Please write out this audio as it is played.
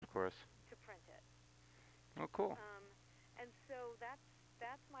course. to print it. Oh, cool. And so that's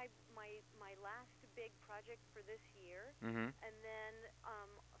my last big project for this year. Mhm. And then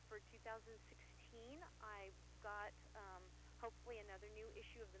for 2016, I've got hopefully another new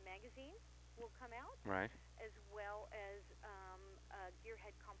issue of the magazine will come out, Right. as well as a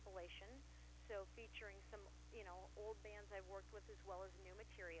Gearhead compilation. So featuring some old bands I've worked with as well as new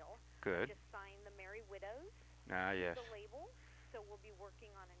material. I Good. just signed the Merry Widows Ah, to yes. the label, so we'll be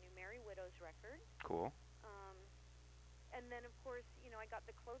working on a new Merry Widows record. Cool. Um, and then, of course, I got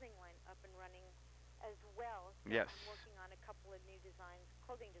the clothing line up and running as well. So Yes. I'm working on a couple of new designs,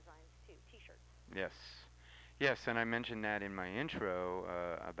 clothing designs too, T-shirts. Yes. Yes, and I mentioned that in my intro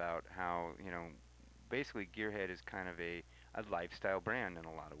about how, basically Gearhead is kind of a lifestyle brand in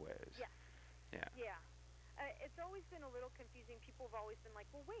a lot of ways. Yes. Yeah. Yeah. It's always been a little confusing. People have always been like,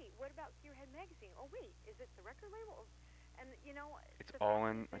 "Well, wait, what about Gearhead magazine? Oh, wait, is it the record label?" And It's the all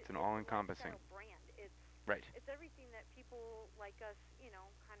fact is, in it's an it's a all-encompassing. lifestyle brand. Right. It's everything that people like us,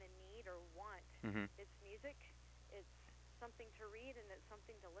 kind of need or want. Mhm. It's music, it's something to read, and it's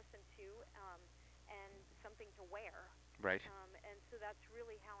something to listen to, and something to wear. Right. And so that's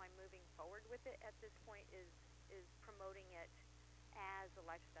really how I'm moving forward with it at this point is promoting it as a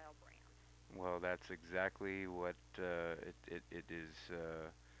lifestyle brand. Well, that's exactly what it is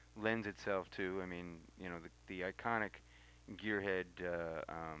lends itself to. I mean, the iconic Gearhead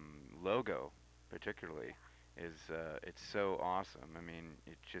logo, particularly, Yeah. is it's so awesome. I mean,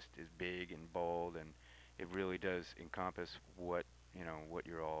 it just is big and bold, and it really does encompass what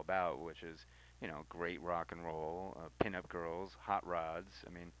you're all about, which is great rock and roll, pinup girls, hot rods. I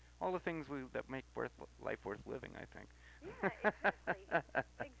mean, all the things that make life worth living, I think. Yeah, exactly.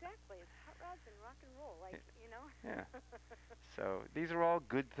 Exactly. It's hot rods and rock and roll, Yeah. So these are all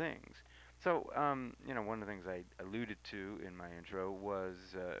good things. So, one of the things I alluded to in my intro was,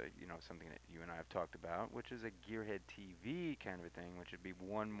 something that you and I have talked about, which is a Gearhead TV kind of a thing, which would be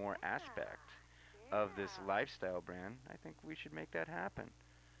one more Yeah. aspect of this Yeah. lifestyle brand. I think we should make that happen.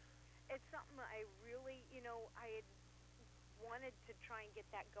 It's something that I really, I had wanted to try and get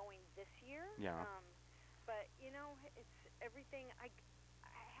that going this year. Yeah. But it's everything. I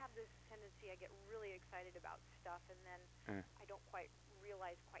have this tendency. I get really excited about stuff, and then Eh. I don't quite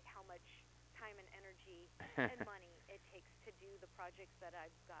realize quite how much time and energy and money it takes to do the projects that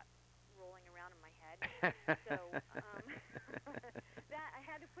I've got rolling around in my head. So that I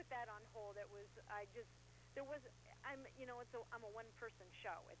had to put that on hold. It was I just there was I'm a one person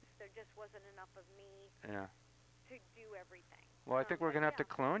show. There just wasn't enough of me Yeah. to do everything. Well, I think we're But gonna have to yeah,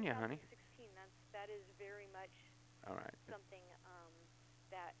 for clone you, honey. 2016, that is very much All right. something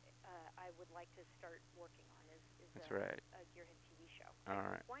that I would like to start working on is That's right. a Gearhead TV show. All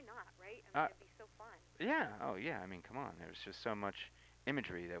right. Why not, right? I mean, Uh, it'd be so fun. yeah. Oh, yeah. I mean, come on. There's just so much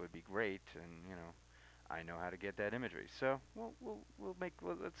imagery that would be great, and I know how to get that imagery. So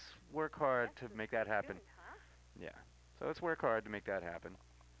let's work hard Yes, to so make that stay happen. tuned, huh? Yeah. So let's work hard to make that happen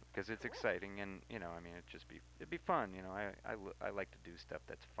because it's Cool. exciting, and I mean, it'd be fun. I like to do stuff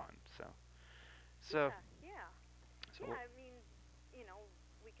that's fun. So Yeah, yeah. Yeah, so I mean,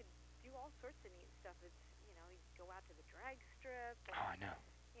 we could do all sorts of neat stuff. You go out to the drag strip oh, and, I know.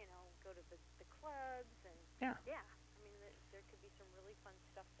 go to the clubs and, Yeah. yeah, I mean, there could be some really fun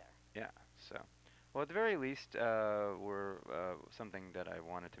stuff there. Yeah. So. Well, at the very least, we're something that I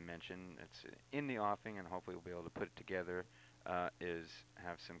wanted to mention. It's in the offing, and hopefully we'll be able to put it together. Is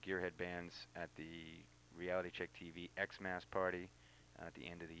have some Gearhead bands at the Reality Check TV Xmas party at the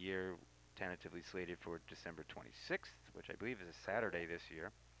end of the year, tentatively slated for December 26th, which I believe is a Cool. Saturday this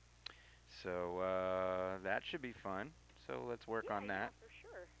year. So that should be fun. So let's work Yeah, on yeah, that. for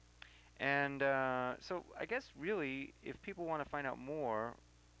sure. And so I guess really, if people want to find out more,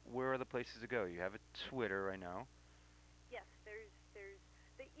 where are the places to go? You have a Twitter, I know. Yes, there's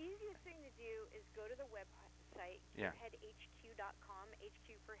the easiest thing to do is go to the website Yeah. gearheadhq.com, HQ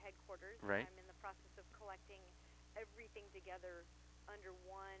for headquarters. Right. I'm in the process of collecting everything together under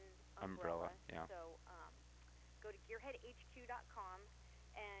one Umbrella. umbrella. Yeah. So go to gearheadhq.com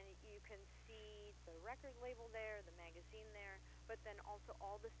and you can see the record label there, the magazine there, but then also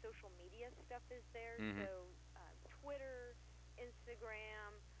all the social media stuff is there. Mhm. So Twitter,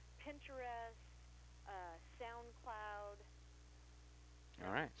 Instagram, Pinterest, SoundCloud.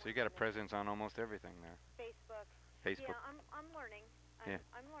 All right. What So you am got I a missing? presence on almost everything there. Facebook. Facebook. Yeah, I'm learning. Yeah.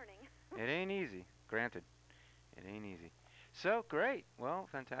 I'm learning. It ain't easy. Granted. It ain't easy. So great. Well,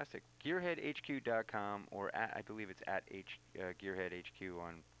 fantastic. GearheadHQ.com, or I believe it's at GearheadHQ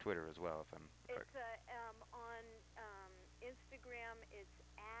on Twitter as well, if I'm correct. It's on Instagram. It's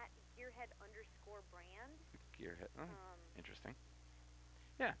at gearhead_brand. Gearhead. Oh, Um, interesting.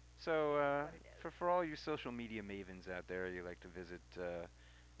 Yeah. So is what it is. for all you social media mavens out there, you like to visit,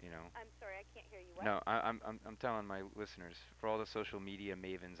 you know. I'm sorry, I can't hear you. What? No, I'm telling my listeners, for all the social media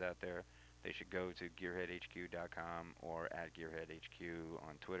mavens out there, they should go to gearheadhq.com or at gearheadhq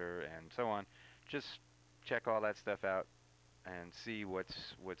on Twitter and so on. Just check all that stuff out and see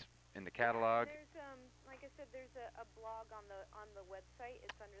what's in the Yeah, and catalog. there's like I said, there's a blog on the website.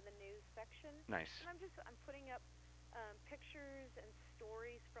 It's under the news section, Nice. and I'm putting up pictures and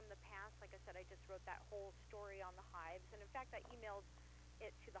stories from the past. Like I said, I just wrote that whole story on the hives, and in fact, I emailed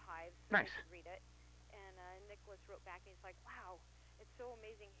it to the hives so they Nice. could read it. And Nicholas wrote back, and he's like, "Wow, it's so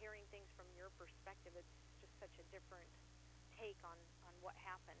amazing hearing things from your perspective. It's just such a different take on what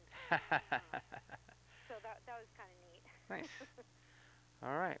happened." Um, so that was kind of neat. Nice.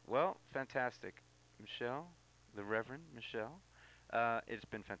 All right. Well, fantastic. Michelle, the Reverend Michelle, it's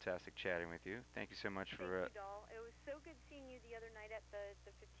been fantastic chatting with you. Thank you so much Thank for. you, doll. It was so good seeing you the other night at the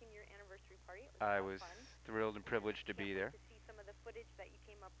 15-year anniversary party. It was a I lot of was fun, thrilled and and privileged to can't be wait there. to see some of the footage that you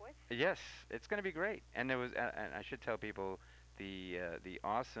came up with. Yes, it's going to be great. And there was, and I should tell people, the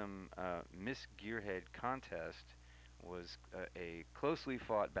awesome Miss Gearhead contest was a closely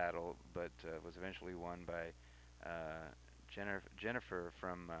fought battle, but was eventually won by Jennifer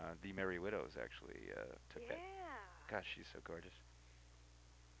from the Merry Widows. Actually, took that. Yeah. Gosh, she's so gorgeous.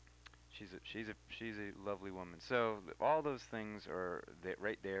 She's a lovely woman. So all those things are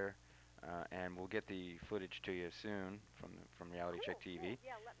right there, and we'll get the footage to you soon from Reality Check Cool, cool. TV.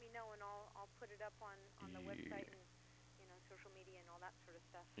 Yeah, let me know, and I'll put it up on the You, website and social media and all that sort of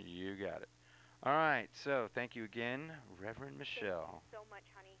stuff. you got it. All right. So thank you again, Reverend Thank you Michelle. so much,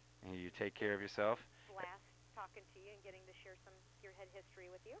 honey. And you It's take care been of a yourself. blast talking to you and getting to share some gearhead history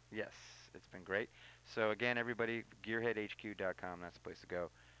with you. Yes, it's been great. So again, everybody, gearheadhq.com. That's the place to go.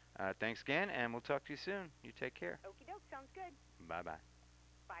 Thanks again, and we'll talk to you soon. You take care. Okie doke, sounds good. Bye bye.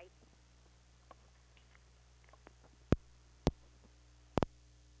 Bye.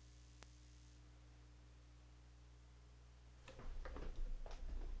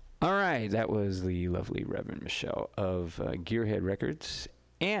 All right, that was the lovely Reverend Michelle of Gearhead Records,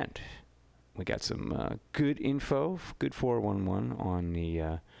 and we got some good info, good 411 on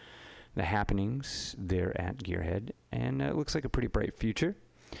the happenings there at Gearhead, and it looks like a pretty bright future.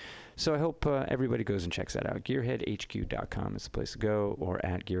 So I hope everybody goes and checks that out. GearheadHQ.com is the place to go, or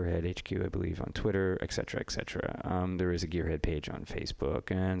at GearheadHQ, I believe, on Twitter, etc., etc. There is a Gearhead page on Facebook,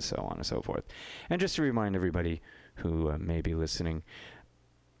 and so on and so forth. And just to remind everybody who may be listening,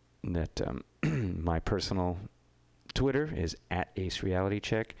 that my personal Twitter is at Ace Reality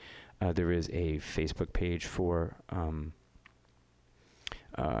Check. There is a Facebook page for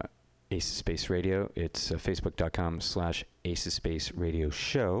Ace Space Radio. It's facebook.com/Ace Space Radio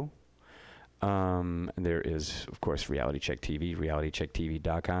Show. There is, of course, Reality Check TV,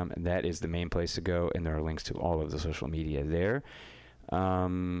 realitychecktv.com. And that is the main place to go, and there are links to all of the social media there.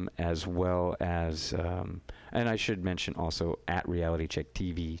 As well as, and I should mention also at Reality Check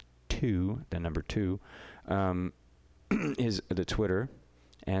TV 2, the number 2, is the Twitter,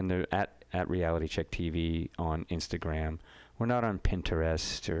 and they're at Reality Check TV on Instagram. We're not on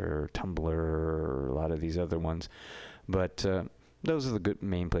Pinterest or Tumblr or a lot of these other ones, but those are the good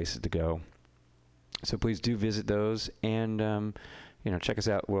main places to go. So please do visit those, and check us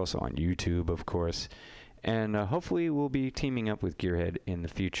out. We're also on YouTube, of course. And hopefully we'll be teaming up with Gearhead in the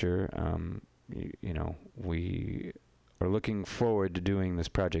future. We are looking forward to doing this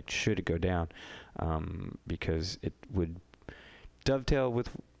project should it go down, because it would dovetail with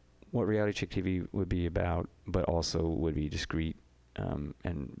what Reality Check TV would be about, but also would be discreet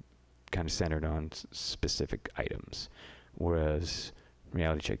and kind of centered on specific items, whereas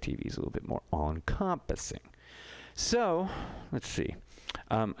Reality Check TV is a little bit more all-encompassing. So, let's see.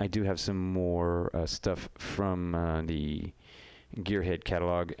 I do have some more stuff from the Gearhead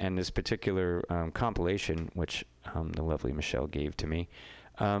catalog, and this particular compilation, which the lovely Michelle gave to me.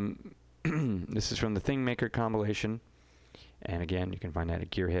 This is from the Thingmaker compilation, and again, you can find that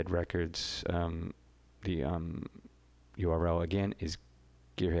at Gearhead Records. The URL again is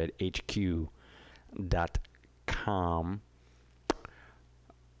gearheadhq.com.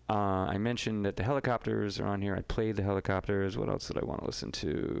 I mentioned that the helicopters are on here. I played the helicopters. What else did I want to listen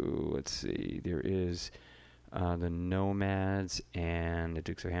to? Let's see. There is the Nomads and the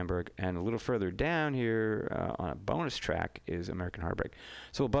Dukes of Hamburg. And a little further down here on a bonus track is American Heartbreak.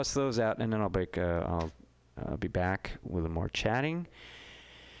 So we'll bust those out, and then I'll be back with more chatting.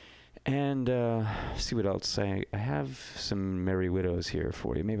 And see what else. I have some Merry Widows here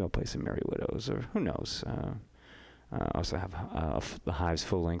for you. Maybe I'll play some Merry Widows, or who knows. I also have the Hive's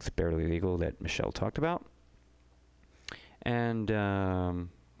full-length Barely Legal that Michelle talked about. And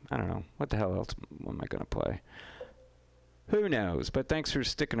What the hell else am I going to play? Who knows? But thanks for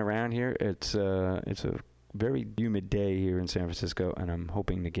sticking around here. It's a very humid day here in San Francisco, and I'm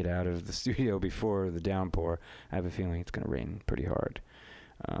hoping to get out of the studio before the downpour. I have a feeling it's going to rain pretty hard.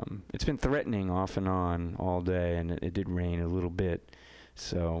 It's been threatening off and on all day, and it did rain a little bit.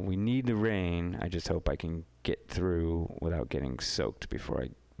 So we need the rain. I just hope I can get through without getting soaked before I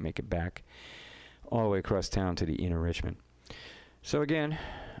make it back all the way across town to the inner Richmond. So again,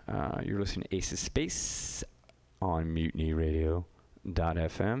 you're listening to Ace of Space on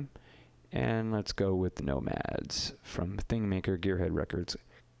MutinyRadio.fm. And let's go with the Nomads from Thingmaker Gearhead Records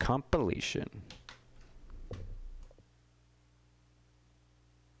compilation.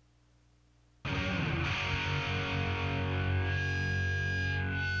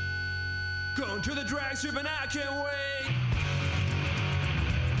 Going to the drag strip and I can't wait.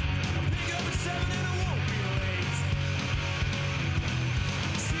 I'll pick up at 7 and I won't be late.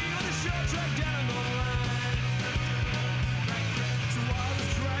 See you on the short track down the line. To all the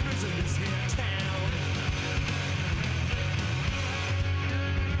drivers in this here town.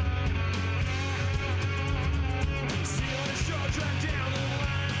 See you on the short track down the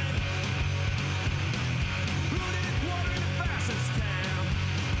line. Who did a quarter in the fastest time?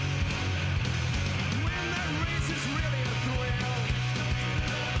 When that race is really a thrill.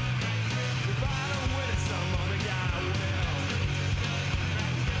 If I don't win it, some other guy will.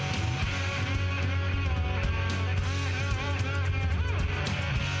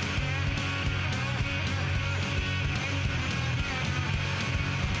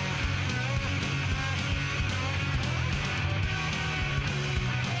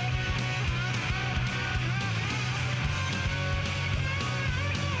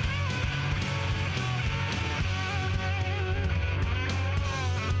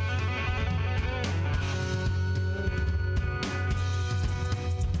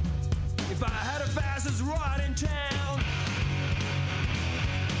 If I had a fastest rod in town,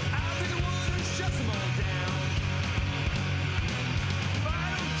 I'll be the one who shuts them all down. If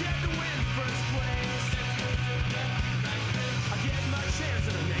I don't get to win first place, I'll get my chance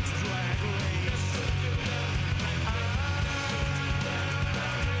in the next drag race.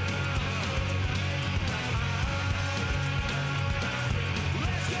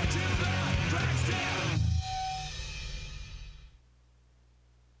 Let's go to the drag strip.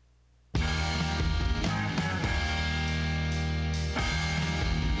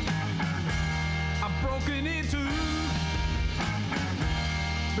 I'm broken into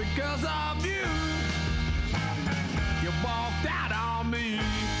because of you. You walked out on me.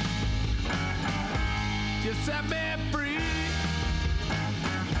 You set me free.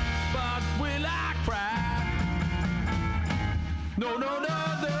 But will I cry? No, no, no, no.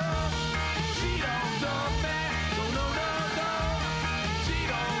 She don't love me. No, no, no, no. She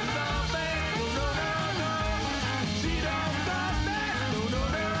don't love me. No, no, no, no. She don't love me. No, no,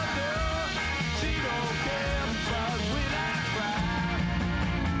 no, no. She don't care, but will I cry?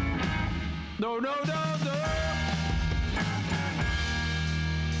 No, no, no, no.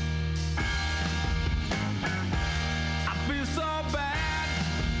 I feel so bad.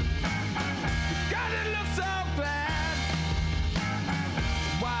 God, it looks so bad.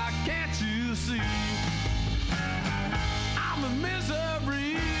 Why can't you see? I'm in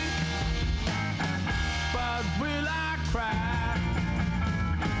misery, but will I cry?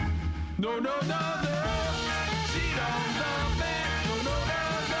 No, no, no, no. She don't love me. No, no, no,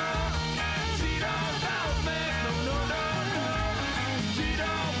 no. She don't love me. No, no, no, no. She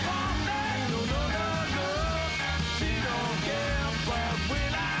don't want me. No, no, no, no. She don't care, but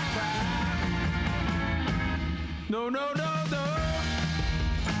will I cry? No, no, no, no.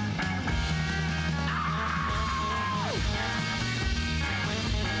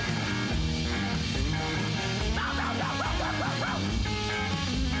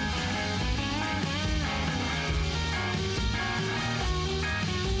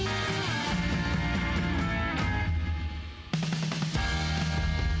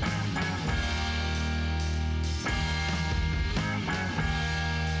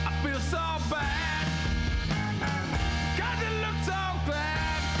 I feel so bad. God, it looks so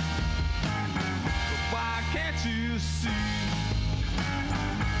glad. But why can't you see?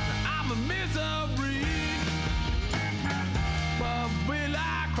 I'm a misery. But will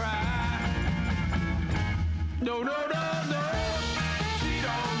I cry? No, no, no, no. She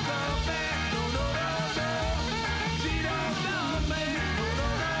don't love me. No, no, no, no. She don't love me. No, no,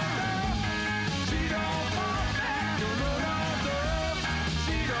 no, no. She don't want me. No, no, no, no.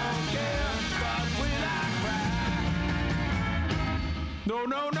 She don't care. But will I cry? No,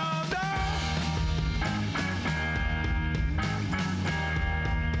 no, no, no.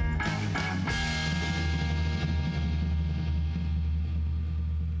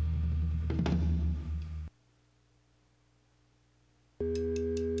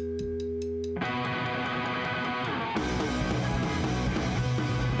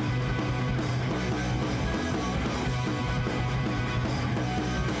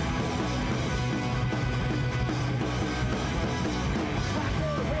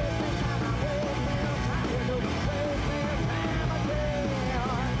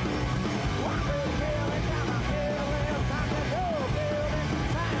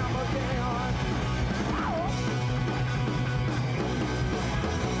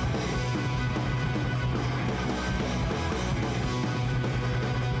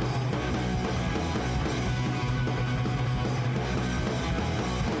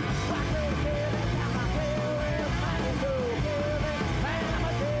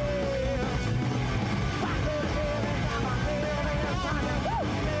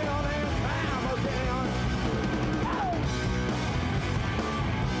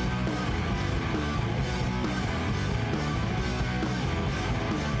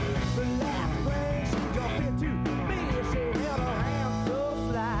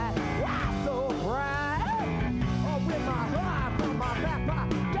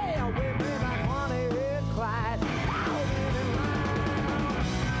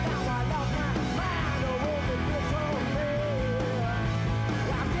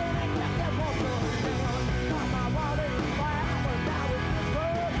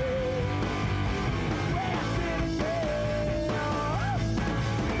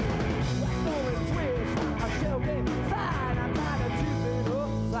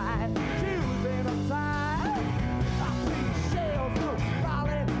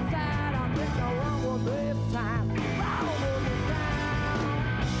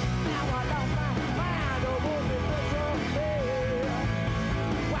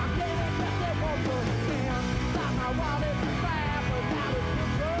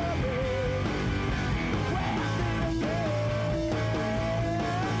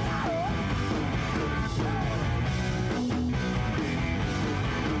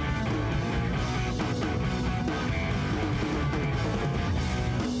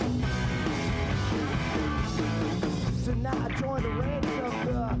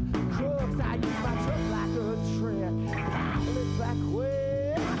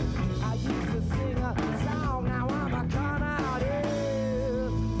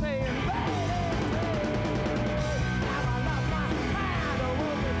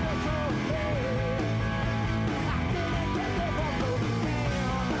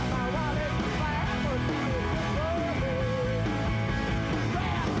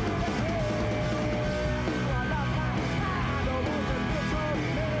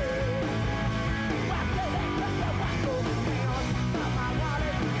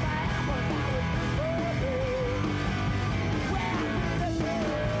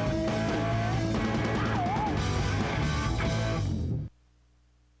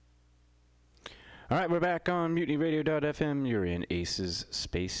 All right, we're back on MutinyRadio.fm. You're in Ace's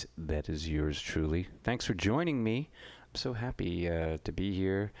space. That is yours truly. Thanks for joining me. I'm so happy to be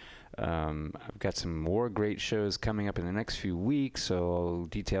here. I've got some more great shows coming up in the next few weeks, so I'll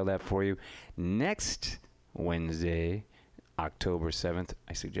detail that for you. Next Wednesday, October 7th,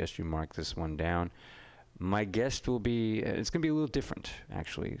 I suggest you mark this one down. My guest will be, it's going to be a little different,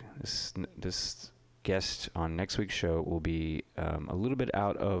 actually. This guest on next week's show will be a little bit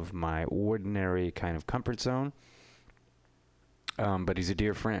out of my ordinary kind of comfort zone, but he's a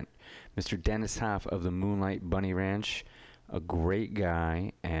dear friend. Mr. Dennis Hoff of the Moonlight Bunny Ranch, a great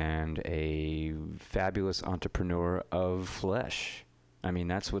guy and a fabulous entrepreneur of flesh. I mean,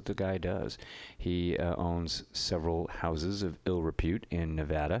 that's what the guy does. He owns several houses of ill repute in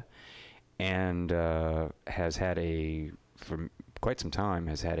Nevada, and has had for quite some time,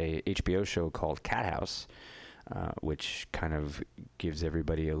 has had a HBO show called Cat House, which kind of gives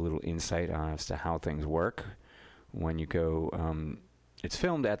everybody a little insight on as to how things work when you go. It's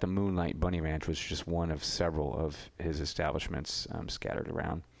filmed at the Moonlight Bunny Ranch, which is just one of several of his establishments scattered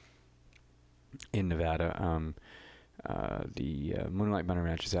around in Nevada. The Moonlight Bunny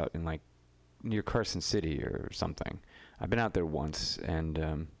Ranch is out in like near Carson City or something. I've been out there once,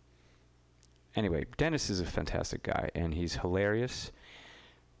 and anyway, Dennis is a fantastic guy, and he's hilarious,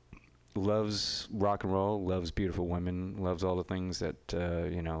 loves rock and roll, loves beautiful women, loves all the things that,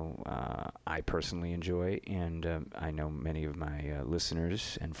 I personally enjoy, and I know many of my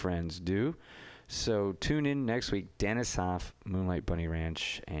listeners and friends do. So tune in next week. Dennis Hoff, Moonlight Bunny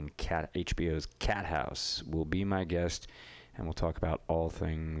Ranch, and HBO's Cat House will be my guest, and we'll talk about all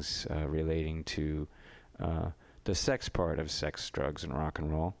things relating to the sex part of sex, drugs, and rock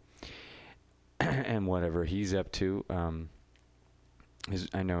and roll. And whatever he's up to.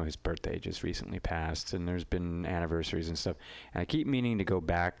 I know his birthday just recently passed, and there's been anniversaries and stuff. And I keep meaning to go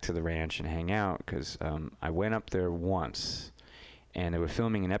back to the ranch and hang out because I went up there once, and they were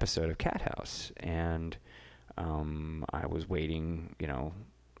filming an episode of Cat House, and I was waiting,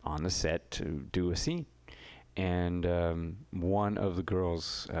 on the set to do a scene. And one of the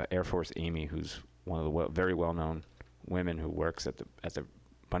girls, Air Force Amy, who's one of the very well-known women who works at the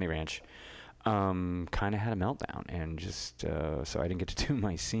Bunny Ranch, kind of had a meltdown, and just so I didn't get to do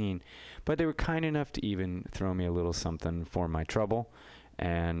my scene. But they were kind enough to even throw me a little something for my trouble.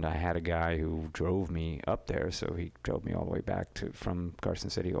 And I had a guy who drove me up there, so he drove me all the way back from Carson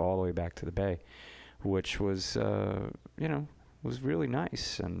City all the way back to the Bay, which was, was really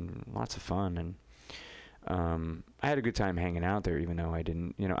nice and lots of fun. And I had a good time hanging out there, even though I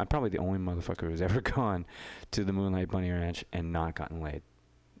didn't, I'm probably the only motherfucker who's ever gone to the Moonlight Bunny Ranch and not gotten laid.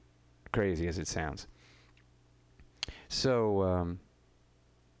 Crazy as it sounds. So,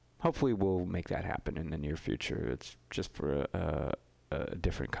 hopefully we'll make that happen in the near future. It's just for a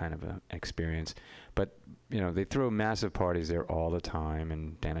different kind of an experience. But, they throw massive parties there all the time,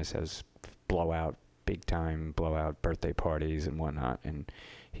 and Dennis has big time blowout birthday parties and whatnot, and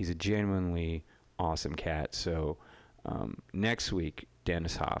he's a genuinely awesome cat. So next week,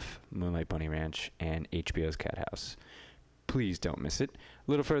 Dennis Hoff, Moonlight Bunny Ranch, and HBO's Cat House. Please don't miss it.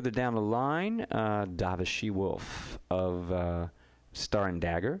 A little further down the line, Dava She-Wolf of Star and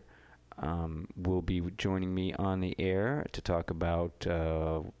Dagger will be joining me on the air to talk about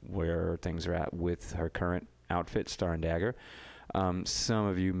where things are at with her current outfit, Star and Dagger. Some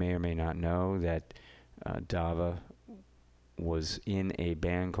of you may or may not know that Dava was in a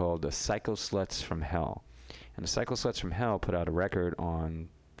band called the Psycho Sluts from Hell. And the Psycho Sluts from Hell put out a record on,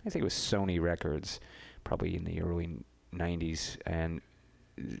 I think it was Sony Records, probably in the early 90s. And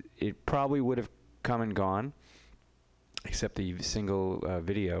it probably would have come and gone, except the single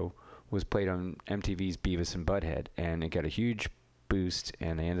video was played on MTV's Beavis and Butthead. And it got a huge boost,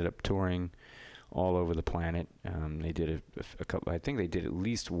 and they ended up touring all over the planet. They did a couple, I think they did at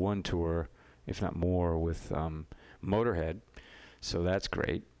least one tour, if not more, with Motorhead. So that's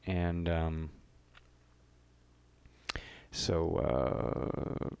great. And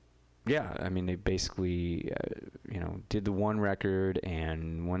yeah, I mean, they basically, did the one record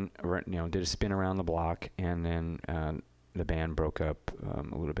and did a spin around the block, and then the band broke up.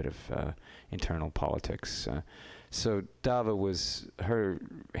 A little bit of internal politics. So Dava her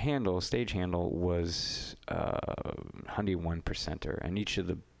stage handle was Hundy 1%er, and each of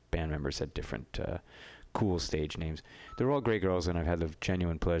the band members had different cool stage names. They're all great girls, and I've had the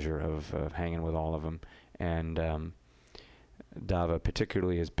genuine pleasure of hanging with all of them. And Dava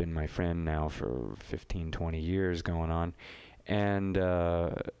particularly has been my friend now for 15, 20 years going on. And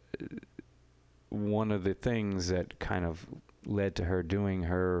one of the things that kind of led to her doing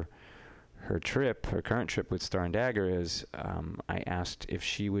her current trip with Star and Dagger is I asked if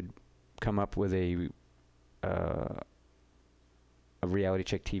she would come up with a Reality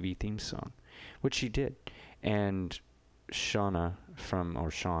Check TV theme song, which she did. And Sean from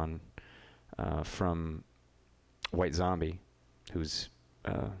White Zombie, who's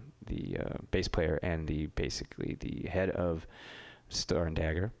the bass player and basically the head of Star and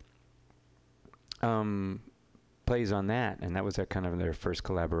Dagger, plays on that, and that was kind of their first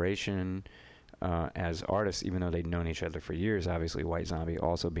collaboration as artists, even though they'd known each other for years. Obviously, White Zombie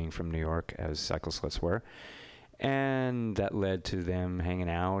also being from New York, as Psycho Sluts were, and that led to them hanging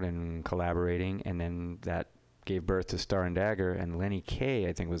out and collaborating, and then that gave birth to Star and Dagger. And Lenny Kaye,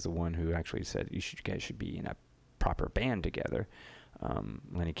 I think, was the one who actually said, you guys should be in a proper band together.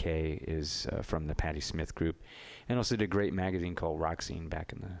 Lenny Kaye is from the Patti Smith group, and also did a great magazine called Rock Scene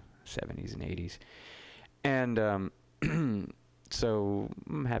back in the 70s and 80s. And so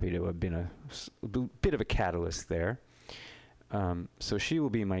I'm happy to have been a bit of a catalyst there. So she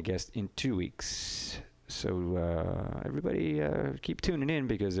will be my guest in 2 weeks. So everybody keep tuning in,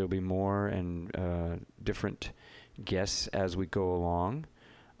 because there'll be more and different guests as we go along.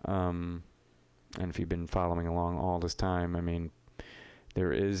 And if you've been following along all this time, I mean,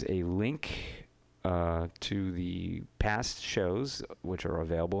 there is a link to the past shows, which are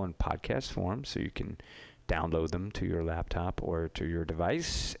available in podcast form, so you can download them to your laptop or to your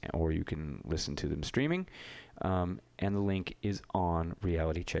device, or you can listen to them streaming. And the link is on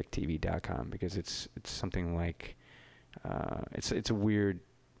realitychecktv.com, because it's something like it's a weird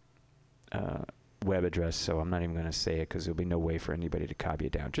web address, so I'm not even going to say it, because there'll be no way for anybody to copy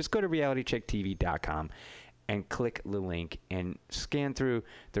it down. Just go to realitychecktv.com and click the link and scan through.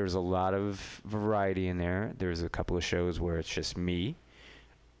 There's a lot of variety in there. There's a couple of shows where it's just me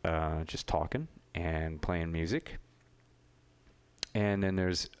just talking and playing music. And then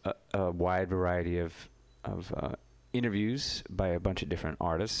there's a wide variety of interviews by a bunch of different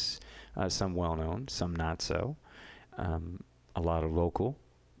artists, some well-known, some not so, a lot of local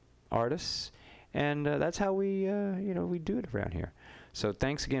artists, and that's how we we do it around here. So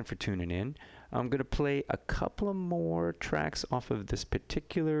thanks again for tuning in. I'm going to play a couple of more tracks off of this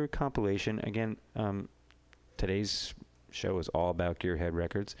particular compilation. Again, today's show is all about Gearhead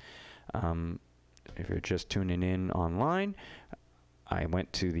Records. If you're just tuning in online, I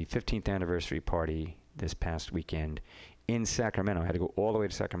went to the 15th anniversary party this past weekend in Sacramento. I had to go all the way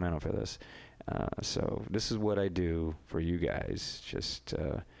to Sacramento for this. So this is what I do for you guys, just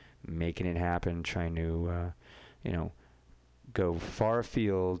making it happen, trying to, go far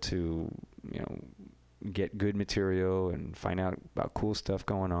afield to, get good material and find out about cool stuff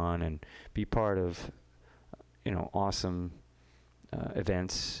going on and be part of, awesome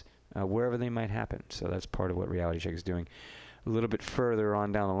events wherever they might happen. So that's part of what Reality Check is doing. A little bit further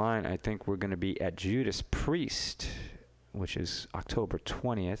on down the line, I think we're going to be at Judas Priest, which is October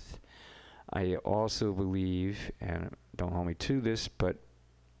 20th. I also believe, and don't hold me to this, but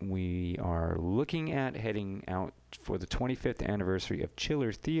we are looking at heading out for the 25th anniversary of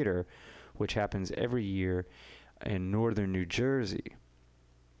Chiller Theater, which happens every year in northern New Jersey.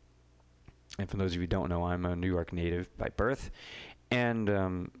 And for those of you who don't know, I'm a New York native by birth, and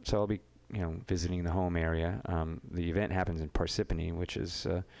so I'll be visiting the home area. The event happens in Parsippany, which is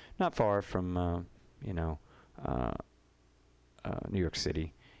not far from, New York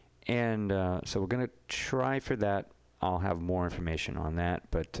City. And so we're going to try for that. I'll have more information on that.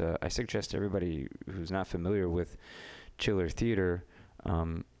 But I suggest everybody who's not familiar with Chiller Theater,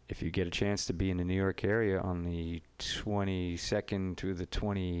 if you get a chance to be in the New York area on the 22nd through the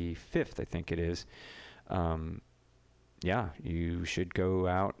 25th, I think it is, you should go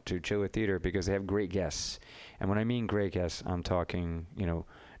out to Chiller Theater because they have great guests. And when I mean great guests, I'm talking,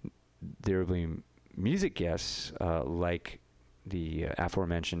 there will be music guests like the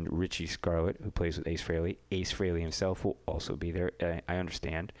aforementioned Richie Scarlett, who plays with Ace Frehley. Ace Frehley himself will also be there, I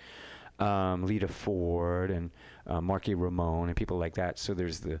understand. Lita Ford and Marky Ramone and people like that. So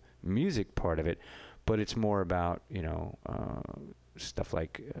there's the music part of it, but it's more about, stuff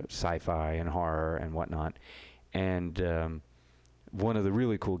like sci-fi and horror and whatnot. And one of the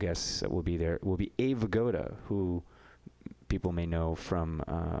really cool guests that will be there will be Abe Vigoda, who people may know from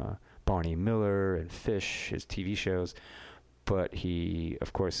Barney Miller and Fish, his TV shows. But he,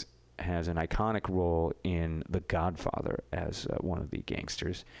 of course, has an iconic role in The Godfather as one of the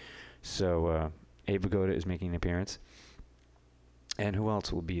gangsters. So Abe Vigoda is making an appearance. And who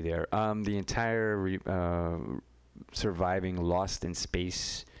else will be there? The entire surviving Lost in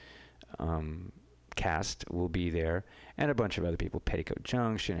Space cast will be there, and a bunch of other people, Petticoat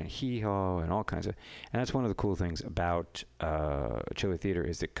Junction and Hee Haw and all kinds of. And that's one of the cool things about Chiller Theater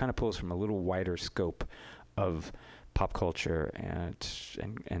is it kind of pulls from a little wider scope of pop culture, and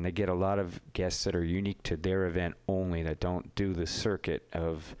they get a lot of guests that are unique to their event only, that don't do the circuit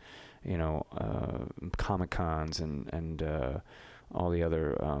of Comic Cons and all the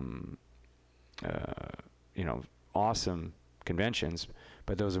other awesome conventions,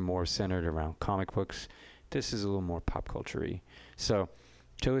 but those are more centered around comic books. This is a little more pop culture-y. So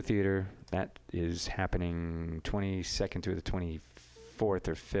Chiller Theater, that is happening 22nd through the 24th or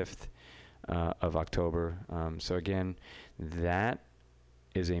 5th of October. So again, that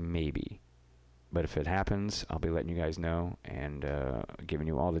is a maybe. But if it happens, I'll be letting you guys know and giving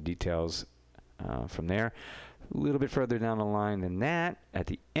you all the details from there. A little bit further down the line than that, at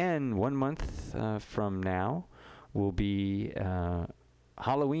the end, 1 month from now, will be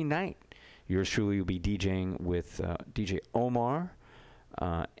Halloween night. Yours truly will be DJing with DJ Omar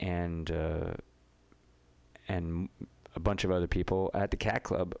and a bunch of other people at the Cat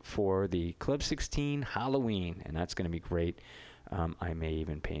Club for the Club 16 Halloween, and that's going to be great. I may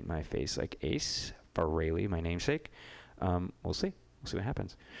even paint my face like Ace Frehley, my namesake. We'll see. We'll see what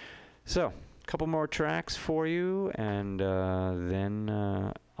happens. So, a couple more tracks for you, and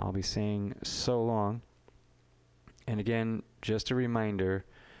then I'll be saying so long. And again, just a reminder,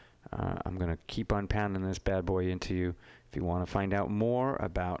 I'm going to keep on pounding this bad boy into you. If you want to find out more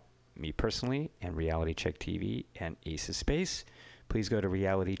about me personally and Reality Check TV and Ace of Space, please go to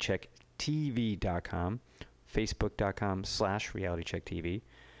realitychecktv.com, facebook.com/realitychecktv,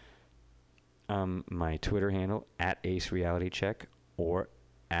 my Twitter handle @AceRealityCheck or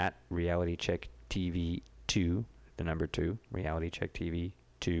 @RealityCheckTV2, the number 2,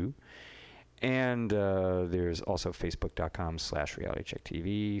 RealityCheckTV2. And there's also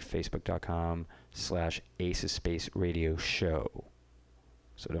facebook.com/realitychecktv, facebook.com/Ace of Space Radio Show.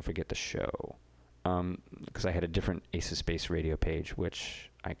 So don't forget the show. because I had a different Ace of Space radio page, which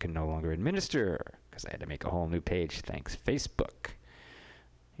I could no longer administer because I had to make a whole new page. Thanks, Facebook.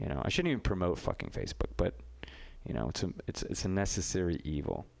 You know, I shouldn't even promote fucking Facebook, but you know, it's a necessary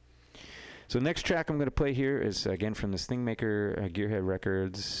evil. So the next track I'm going to play here is again from this Thingmaker Gearhead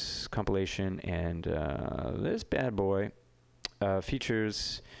Records compilation, and this bad boy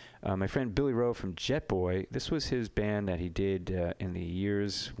features my friend Billy Rowe from Jet Boy. This was his band that he did in the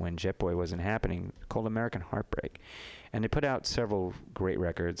years when Jet Boy wasn't happening, called American Heartbreak. And they put out several great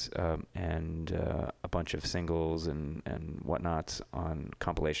records and a bunch of singles and whatnots on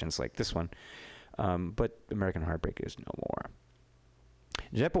compilations like this one. But American Heartbreak is no more.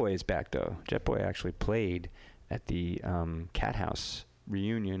 Jet Boy is back, though. Jet Boy actually played at the Cat House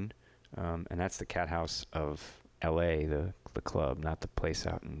reunion, and that's the Cat House of L.A., the club, not the place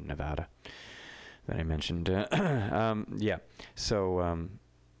out in Nevada that I mentioned. Yeah, so...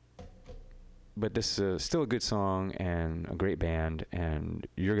 but this is still a good song and a great band, and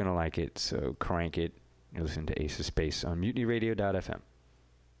you're going to like it, so crank it. You're listening to Ace of Space on MutinyRadio.fm.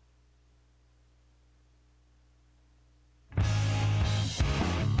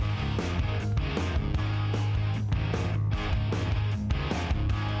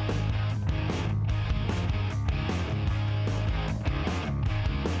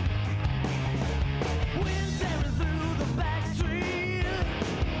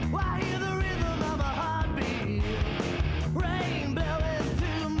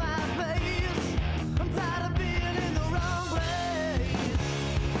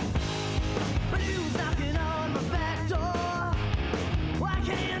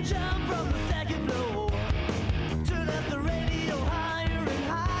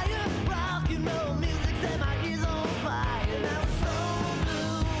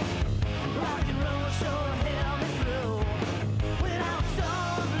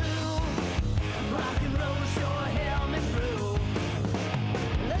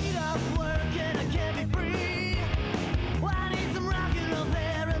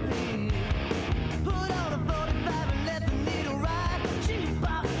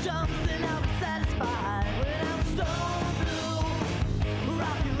 Satisfied.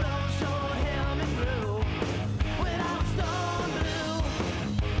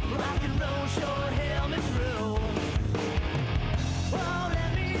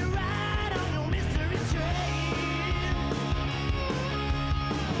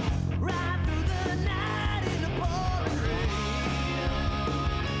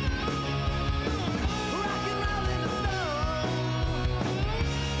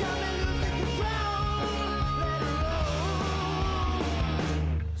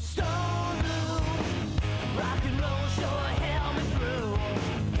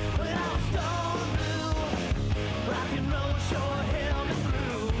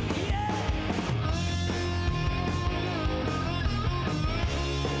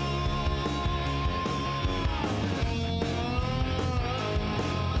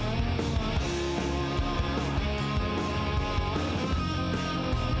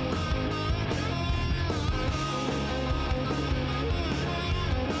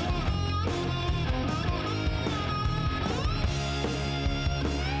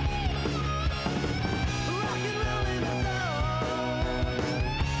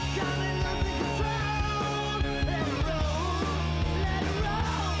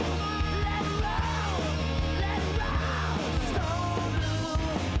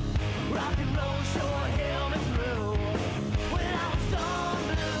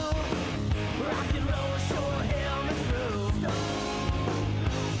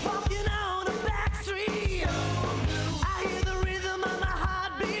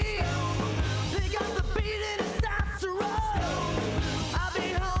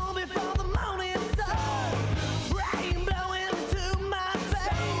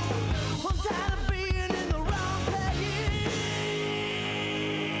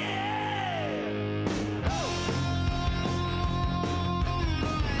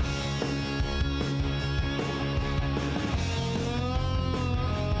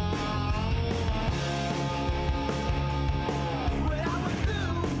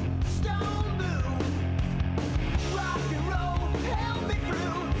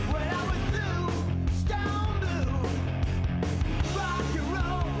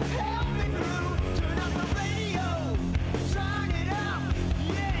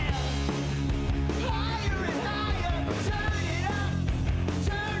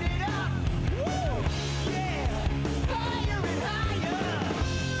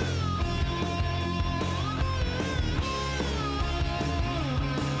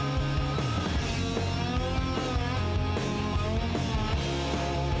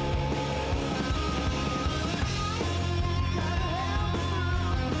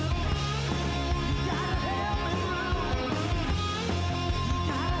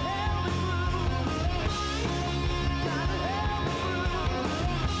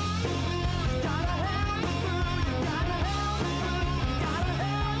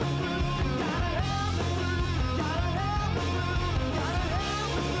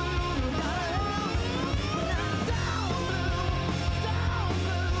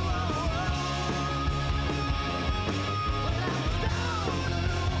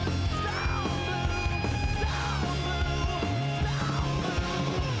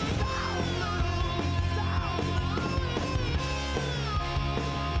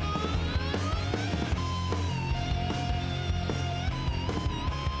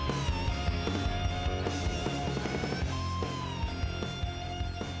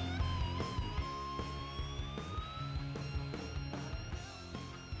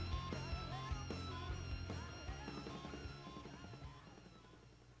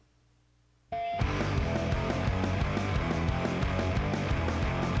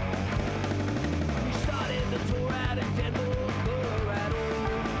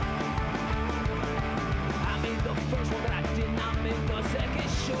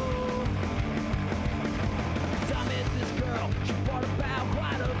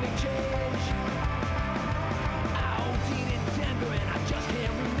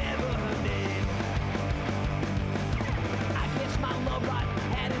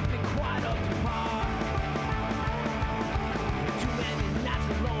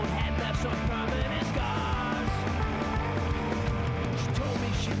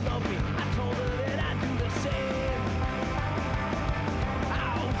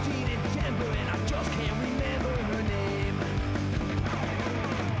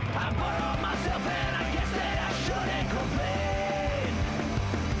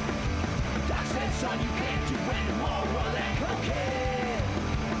 son, you can't do any more than cocaine.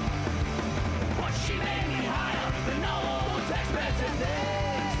 But she made me higher than all those expensive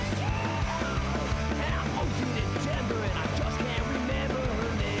things. And I'm OD'd in Denver and I just can't remember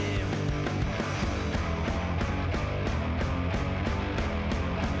her name.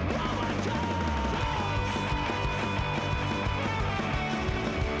 Oh my God.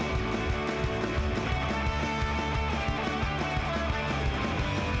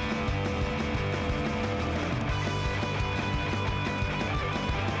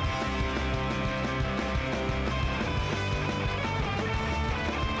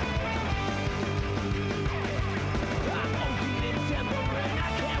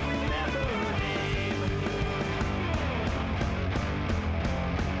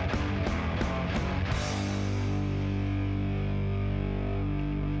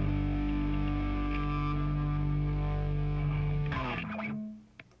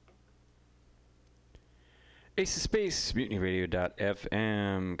 Ace of Space,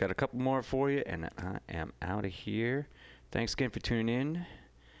 MutinyRadio.fm. Got a couple more for you, and I am out of here. Thanks again for tuning in.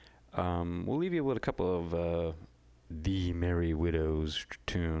 We'll leave you with a couple of The Merry Widows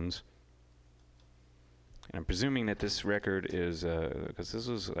tunes. And I'm presuming that this record is, because this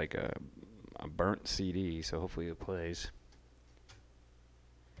was like a burnt CD, so hopefully it plays.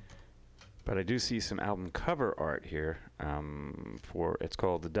 But I do see some album cover art here. It's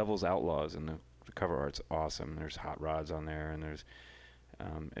called The Devil's Outlaws, and the cover art's awesome. There's hot rods on there, and there's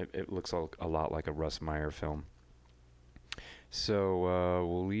it looks a lot like a Russ Meyer film. So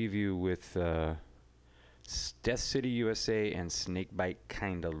we'll leave you with Death City USA and Snakebite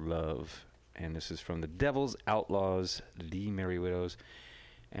Kinda Love, and this is from The Devil's Outlaws, The Merry Widows.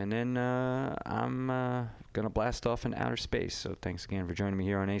 And then I'm gonna blast off in outer space. So thanks again for joining me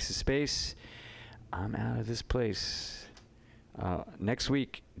here on Ace of Space. I'm out of this place. Next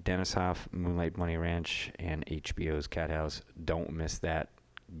week, Dennis Hoff, Moonlight Money Ranch, and HBO's Cat House. Don't miss that.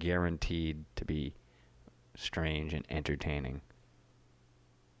 Guaranteed to be strange and entertaining.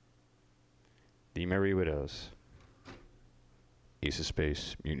 The Merry Widows. Ace of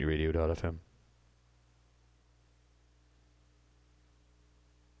Space, MutinyRadio.fm.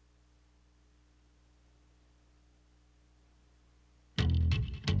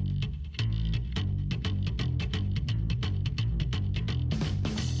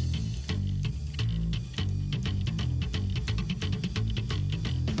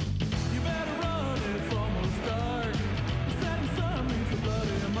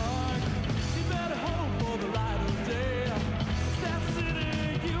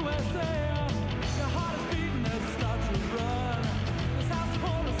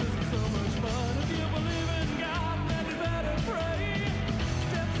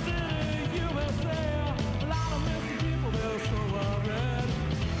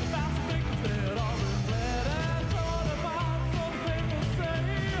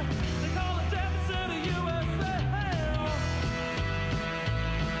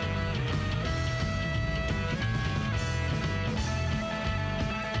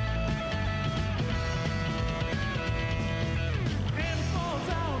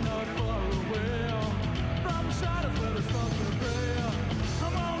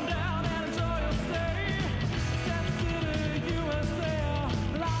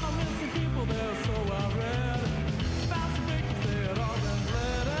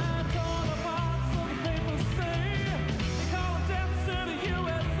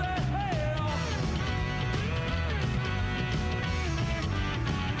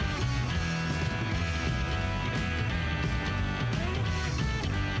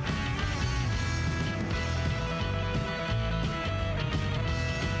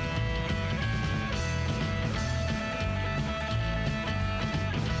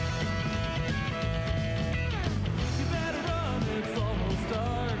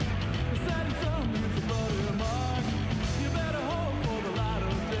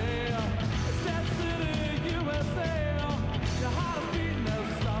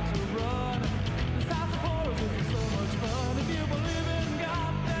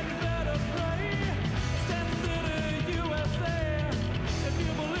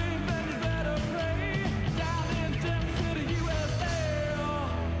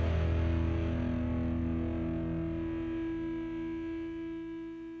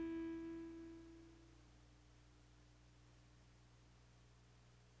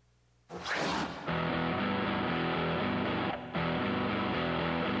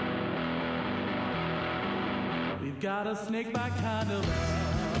 Got a snake bite kind of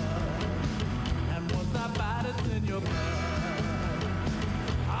love, and once I bite it's in your blood.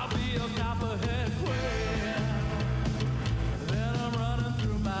 I'll be your copperhead queen, then I'm running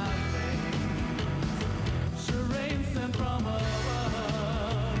through my veins.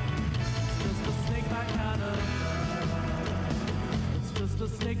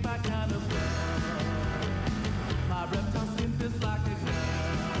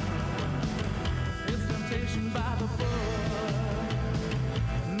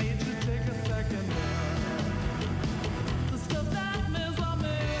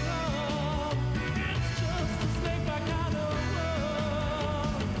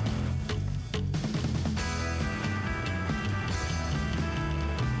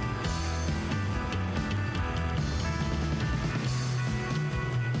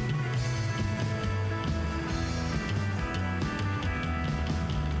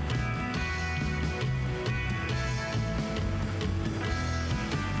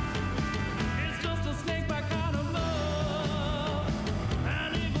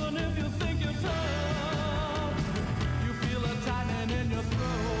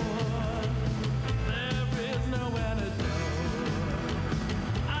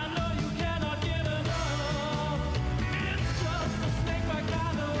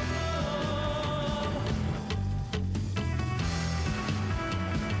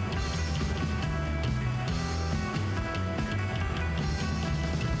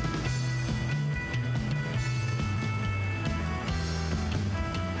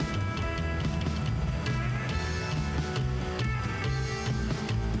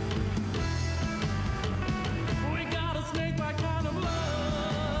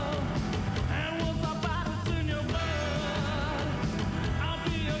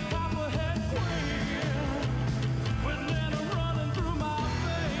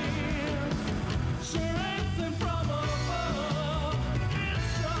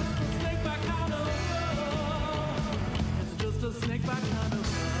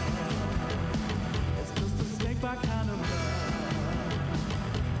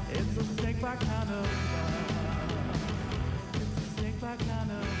 bite kind of love. It's a snake bite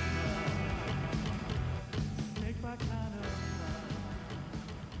kind of love. Snake bite kind of love.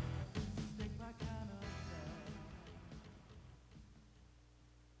 Snake bite kind of love.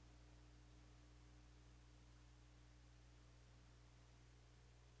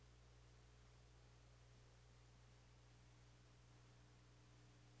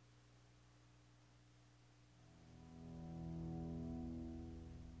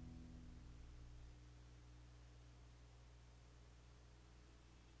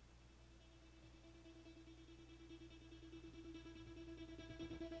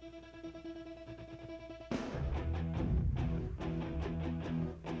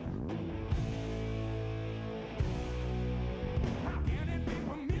 How can it be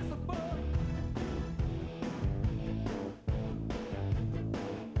permissible?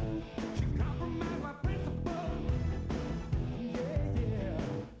 She compromised my principle. Yeah, yeah.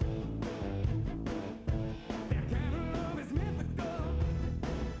 That kind of love is mythical.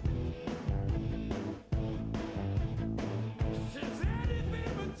 She's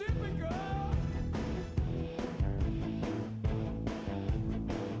anything but typical.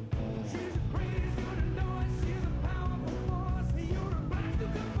 She's crazy, you know it. She's a powerful force. You're obliged to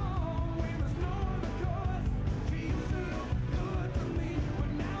conform when there's no other course. She used to look good to me, but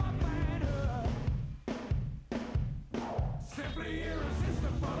now I find her simply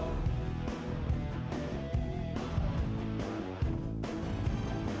irresistible.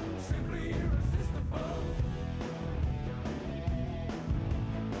 Simply irresistible.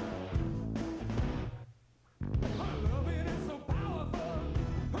 Her loving is so powerful.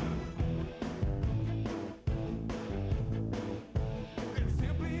 It's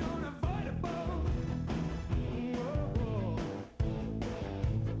simply unavoidable. Whoa.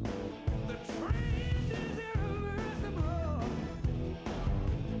 The trend is irreversible.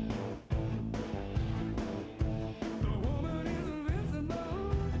 The woman is invincible.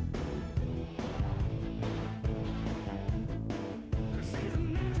 She's a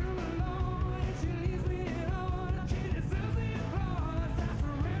natural alone, and she leaves me alone. She deserves the applause. I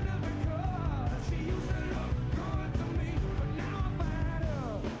surrender because she used to look good to me, but now I find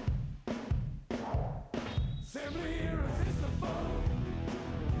her simply irresistible.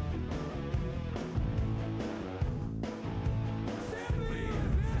 Simply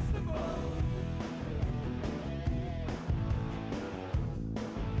irresistible.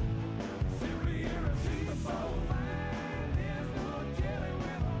 Simply irresistible. Fine, there's no telling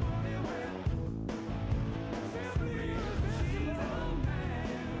where the money went. Simply irresistible, man.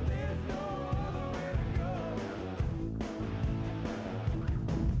 There's no other way to go.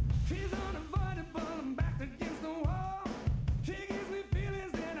 She's unavoidable. I'm backed against the wall. She gives me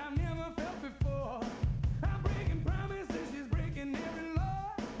feelings that I've never felt before. I'm breaking promises. She's breaking every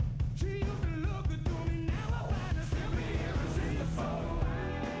law. She used to look good to me. Now I find her simply irresistible.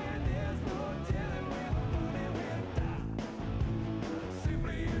 And there's no telling where the money went.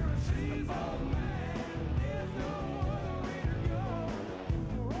 Simply irresistible, man. There's no other way to go.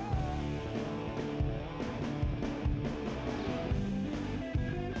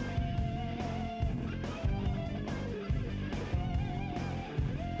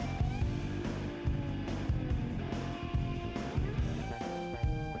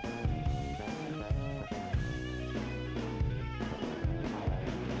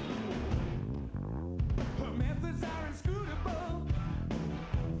 Her methods are inscrutable.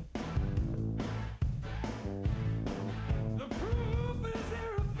 The proof is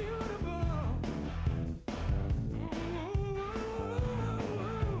irrefutable.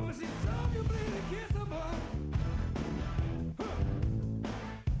 Ooh, she's so completely kissable.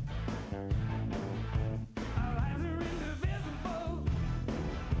 Our lives are indivisible.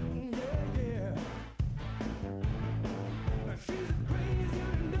 Yeah, yeah. She's a crazy, you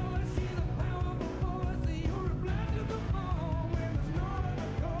know it. She's a powerful force. You're obliged to conform when there's no other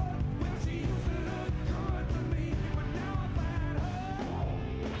course. Well, she used to look good to me, but now I find her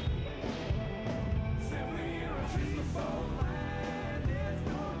simply irresistible. Fine, there's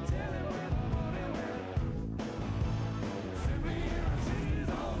no telling where the money went. Simply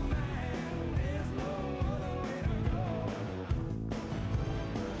irresistible, man. There's no other way to go.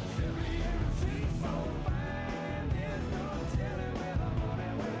 Simply irresistible. Fine, there's no telling where the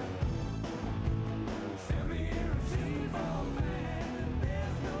money went. Simply irresistible, man.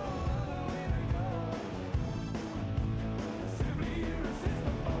 There's no other way to go. Simply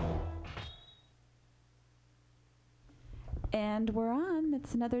irresistible. And we're on.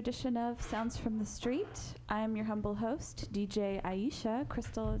 It's another edition of Sounds from the Street. I'm your humble host, DJ Aisha.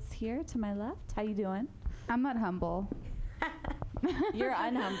 Crystal is here to my left. How you doing? I'm not humble. You're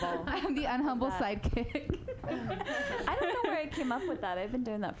unhumble. I'm the unhumble that? sidekick. I don't know where I came up with that. I've been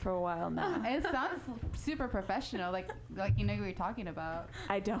doing that for a while now. It sounds super professional, like you know what you're talking about.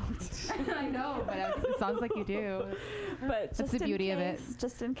 I don't. I know, but it sounds like you do. But That's the beauty of it.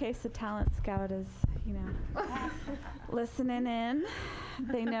 Just in case the talent scout is, listening in,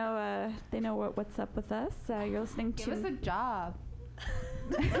 they know what's up with us. You're listening to. Give us a job.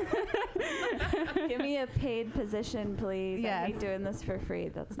 Give me a paid position, please. Yes. I hate doing this for free.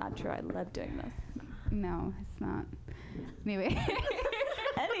 That's not true. I love doing this. No, it's not. Anyway.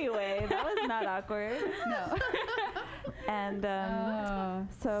 Anyway, that was not awkward. No. And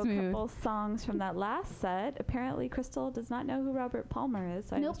so smooth. a couple songs from that last set. Apparently, Crystal does not know who Robert Palmer is,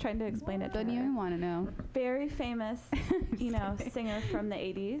 so I was trying to explain it to Don't her. even want to know. Very famous, singer from the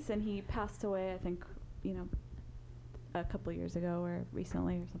 80s, and he passed away, I think, a couple years ago or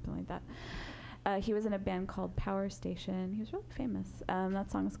recently or something like that. He was in a band called Power Station. He was really famous. That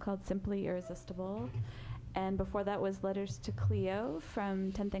song is called Simply Irresistible. And before that was Letters to Cleo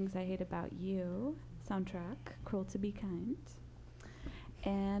from 10 Things I Hate About You soundtrack, Cruel to Be Kind.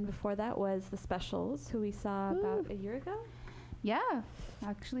 And before that was The Specials, who we saw about a year ago. Yeah,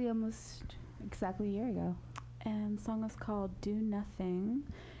 actually almost exactly a year ago. And the song was called Do Nothing.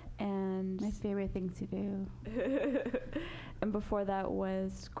 And my favorite thing to do. And before that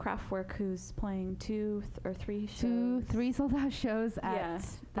was Kraftwerk, who's playing two or three shows. Three sold out shows at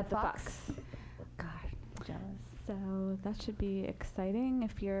the Fox. God, I'm jealous. So that should be exciting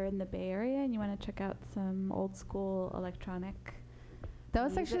if you're in the Bay Area and you want to check out some old school electronic. That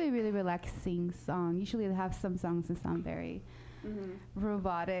was actually a really relaxing song. Usually they have some songs that sound very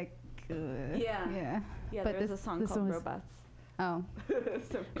robotic. Yeah, but there's a song called Robots. Oh.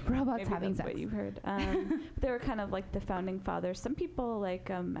 So robots having that's sex. what you've heard. They were kind of like the founding fathers. Some people, like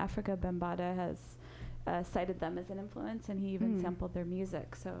Africa Bambaataa, has cited them as an influence, and he even sampled their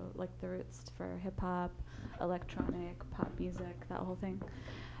music. So, like the roots for hip hop, electronic, pop music, that whole thing.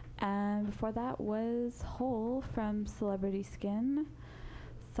 And before that was Hole from Celebrity Skin.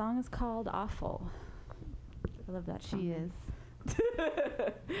 The song is called Awful. I love that song. She is.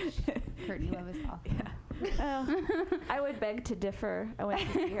 Courtney Love is awful. Yeah. I would beg to differ. I went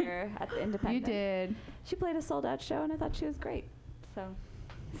to see her at the Independent. You did. She played a sold-out show, and I thought she was great. So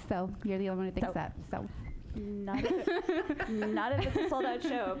you're the only one who thinks that. So not if it's a sold-out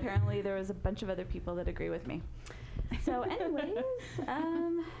show. Apparently, there was a bunch of other people that agree with me. So, anyways,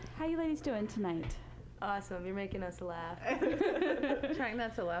 how you ladies doing tonight? Awesome. You're making us laugh. Trying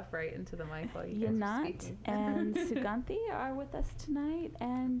not to laugh right into the mic while you guys are Yanat speaking. and Suganthi are with us tonight,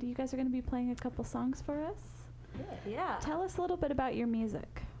 and you guys are going to be playing a couple songs for us. Yeah. Tell us a little bit about your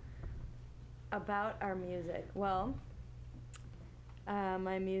music. About our music. Well,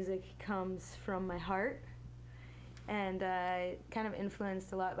 my music comes from my heart, and kind of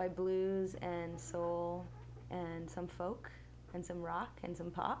influenced a lot by blues and soul and some folk and some rock and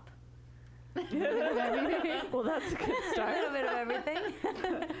some pop. Well, that's a good start. A little bit of everything.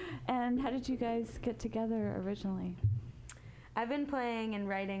 And how did you guys get together originally? I've been playing and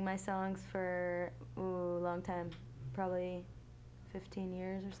writing my songs for a long time, probably 15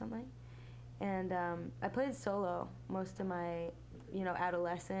 years or something. And I played solo most of my,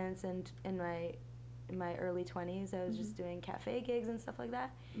 adolescence and in my early 20s. I was just doing cafe gigs and stuff like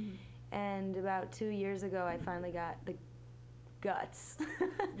that. And about 2 years ago, I finally got the guts.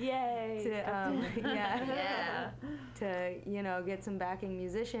 Yay! To get some backing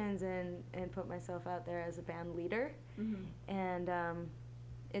musicians and put myself out there as a band leader. And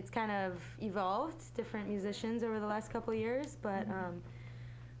it's kind of evolved, different musicians over the last couple of years, but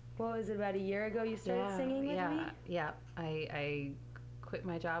what was it, about a year ago you started singing with me? Yeah. I quit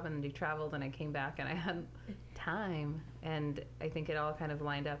my job and traveled, and I came back and I had time, and I think it all kind of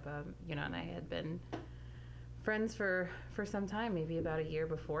lined up, and I had been friends for some time, maybe about a year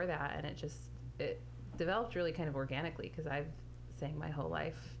before that, and it developed really kind of organically because I've sang my whole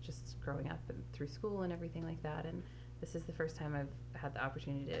life just growing up and through school and everything like that, and this is the first time I've had the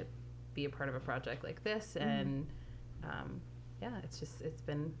opportunity to be a part of a project like this, and it's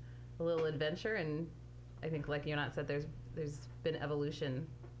been a little adventure, and I think, like Yonat said, there's been evolution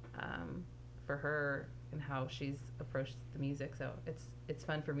for her and how she's approached the music, so it's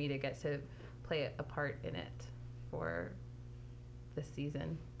fun for me to get to play a part in it for this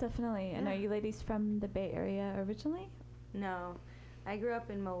season. Definitely. And are you ladies from the Bay Area originally? No. I grew up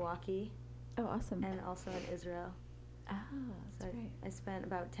in Milwaukee. Oh, awesome. And also in Israel. That's great. I spent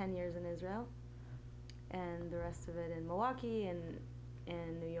about 10 years in Israel, and the rest of it in Milwaukee and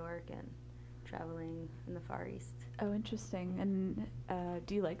in New York and traveling in the Far East. Oh, interesting. And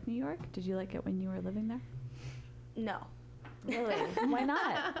do you like New York? Did you like it when you were living there? No. Really? Why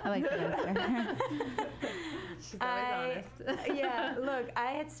not? I like that answer. She's always honest. Yeah, look,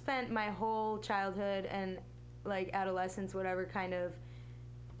 I had spent my whole childhood and like adolescence, whatever, kind of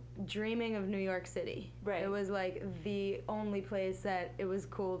dreaming of New York City. Right. It was like the only place that it was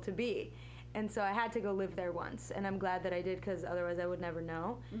cool to be. And so I had to go live there once, and I'm glad that I did, because otherwise I would never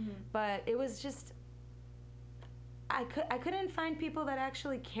know. But it was just, I couldn't find people that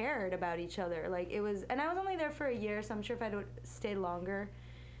actually cared about each other. Like, it was, and I was only there for a year, so I'm sure if I'd stayed longer,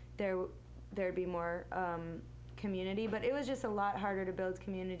 there'd be more community. But it was just a lot harder to build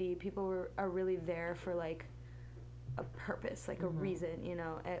community. People are really there for like a purpose, like a reason, you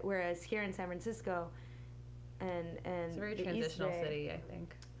know. Whereas here in San Francisco, and It's a very the East transitional Bay, city, I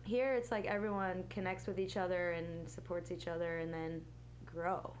think. here it's like everyone connects with each other and supports each other, and then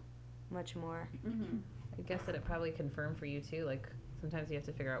grow much more. I guess that it probably confirmed for you too. Like sometimes you have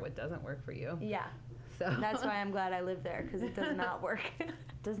to figure out what doesn't work for you. Yeah, So that's why I'm glad I live there, because it does not work.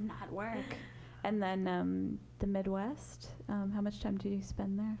 Does not work. And then the Midwest. How much time did you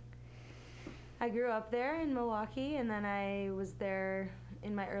spend there? I grew up there in Milwaukee, and then I was there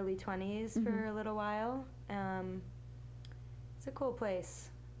in my early 20s for a little while. It's a cool place.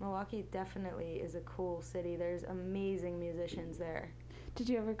 Milwaukee definitely is a cool city. There's amazing musicians there. Did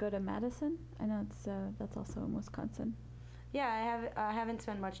you ever go to Madison? I know that's also in Wisconsin. Yeah, I haven't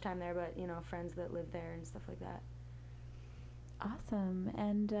spent much time there, but you know, friends that live there and stuff like that. Awesome.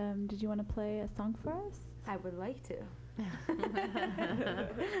 And did you want to play a song for us? I would like to.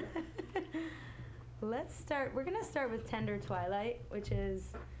 We're gonna start with Tender Twilight, which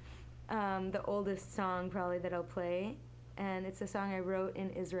is the oldest song probably that I'll play. And it's a song I wrote in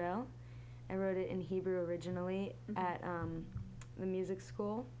Israel. I wrote it in Hebrew originally at the music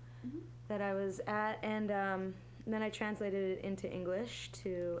school that I was at, and then I translated it into English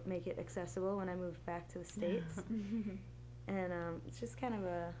to make it accessible when I moved back to the States. And it's just kind of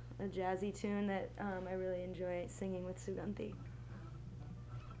a jazzy tune that I really enjoy singing with Suganti.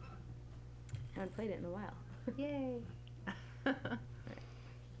 I haven't played it in a while. yay. I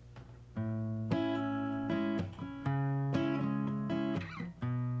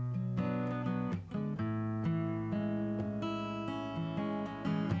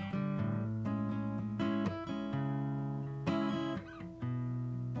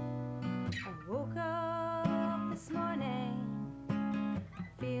woke up this morning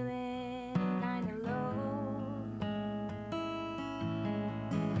feeling kinda low.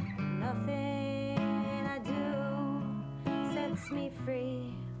 Nothing I do sets me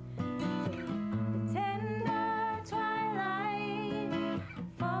free. The tender twilight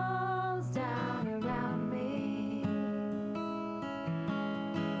falls down around me.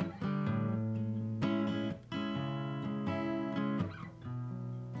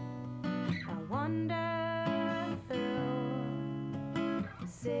 I wander through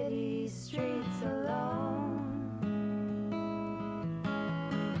city streets alone,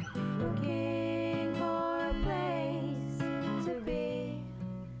 looking for a place to be.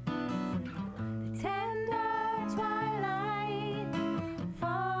 The tender twilight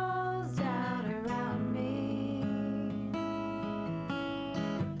falls down around me.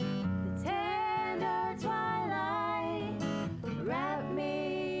 The tender twilight wrap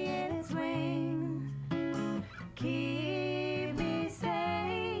me in its wings, keep me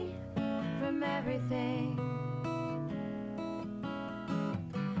safe from everything.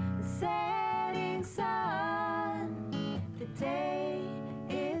 The setting sun, the day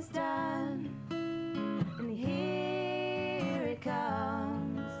is done, and here it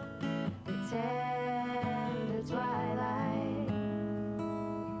comes, the tender twilight.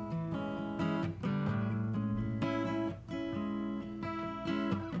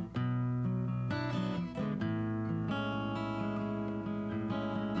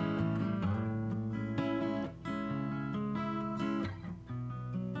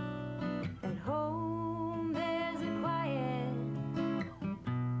 At home there's a quiet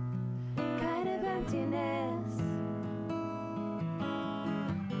kind of emptiness,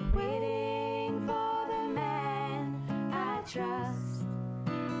 waiting for the man I trust.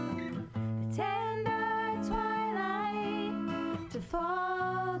 The tender twilight to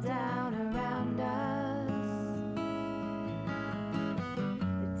fall down around us.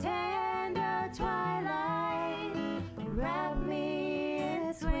 The tender twilight wrap me in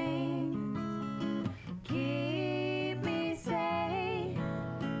its wings, keep me safe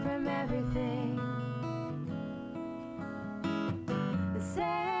from everything. The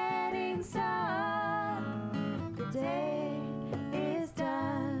setting sun, the day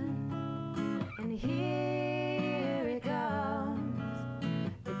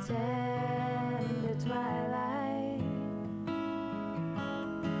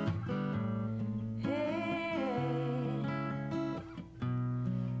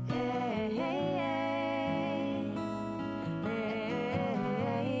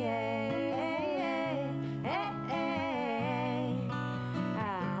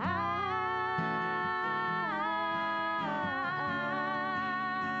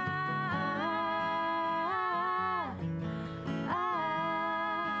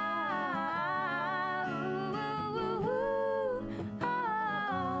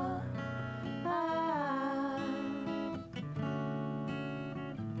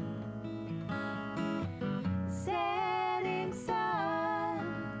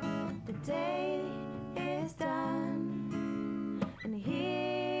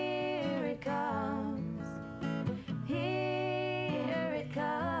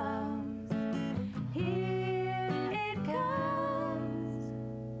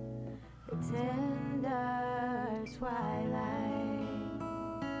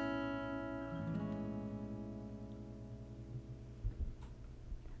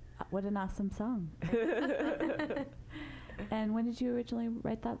What an awesome song. And when did you originally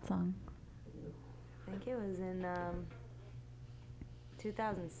write that song? I think it was in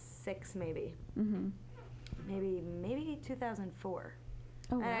 2006, maybe. Mm-hmm. Maybe 2004.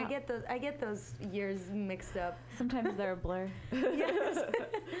 Oh, wow. And I get those years mixed up. Sometimes they're a blur. Yes.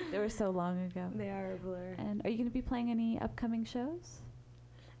 They were so long ago. They are a blur. And are you going to be playing any upcoming shows?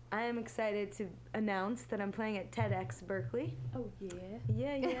 I am excited to announce that I'm playing at TEDx Berkeley. Oh,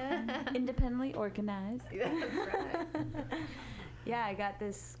 yeah. Yeah. Independently organized. That's right. Yeah, I got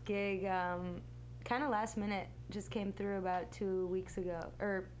this gig kind of last minute. Just came through about 2 weeks ago,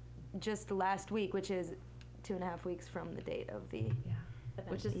 or just last week, which is 2.5 weeks from the date of the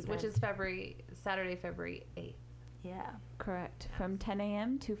Which is Saturday, February 8th. Yeah. Correct. From 10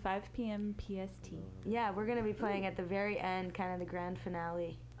 a.m. to 5 p.m. PST. Yeah, we're going to be playing at the very end, kind of the grand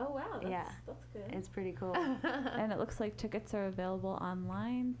finale. Oh, wow. That's good. It's pretty cool. And it looks like tickets are available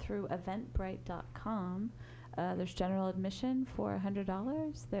online through eventbrite.com. There's general admission for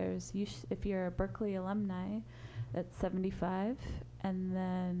 $100. There's if you're a Berkeley alumni, that's $75. And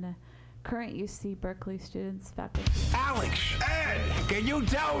then current UC Berkeley students, faculty. Alex, Ed, can you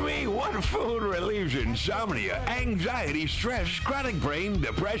tell me what food relieves insomnia, anxiety, stress, chronic brain,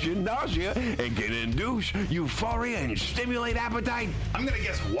 depression, nausea, and can induce euphoria and stimulate appetite? I'm gonna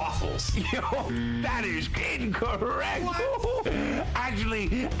guess waffles. Yo, that is incorrect.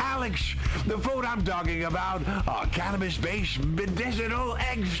 Actually, Alex, the food I'm talking about are cannabis-based medicinal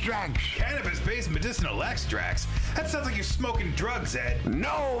extracts. Cannabis-based medicinal extracts? That sounds like you're smoking drugs, Ed.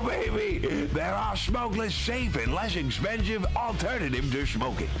 No, baby. There are smokeless, safe, and less expensive alternative to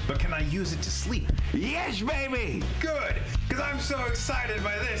smoking. But can I use it to sleep? Yes, baby. Good, because I'm so excited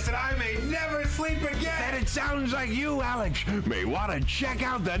by this that I may never sleep again. Then it sounds like you, Alex, may want to check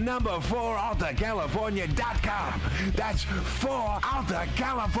out the number 4 AltaCalifornia.com. That's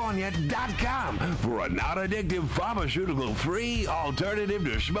 4AltaCalifornia.com for a non-addictive, pharmaceutical-free alternative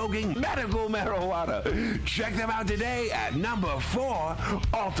to smoking medical marijuana. Check them out today at number 4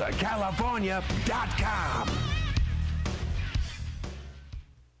 AltaCalifornia.com.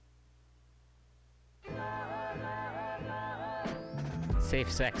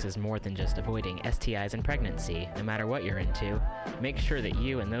 Safe sex is more than just avoiding STIs and pregnancy, no matter what you're into. Make sure that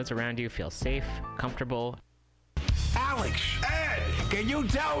you and those around you feel safe, comfortable. Alex, Ed, can you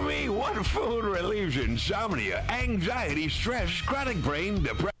tell me what food relieves insomnia, anxiety, stress, chronic brain,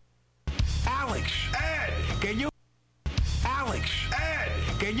 depression? Alex, Ed, can you... Alex, Ed,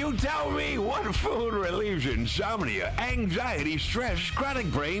 can you tell me what food relieves insomnia, anxiety, stress, chronic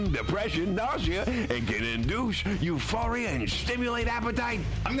brain, depression, nausea, and can induce euphoria and stimulate appetite?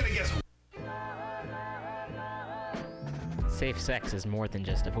 I'm gonna guess... Safe sex is more than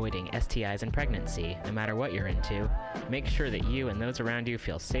just avoiding STIs and pregnancy, no matter what you're into. Make sure that you and those around you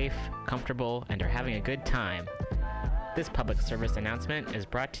feel safe, comfortable, and are having a good time. This public service announcement is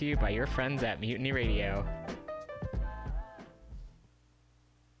brought to you by your friends at Mutiny Radio.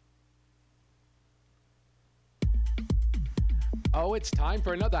 Oh, it's time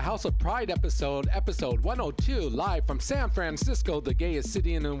for another House of Pride episode 102, live from San Francisco, the gayest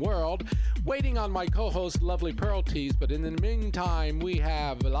city in the world. Waiting on my co-host, Lovely Pearl Tees, but in the meantime, we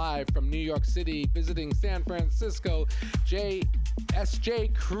have live from New York City, visiting San Francisco, S.J.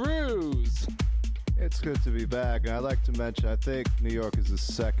 Cruz. It's good to be back, and I'd like to mention, I think New York is the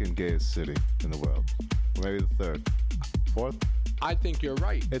second gayest city in the world. Or maybe the third. Fourth? I think you're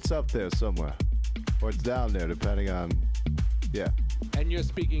right. It's up there somewhere. Or it's down there, depending on... Yeah. And you're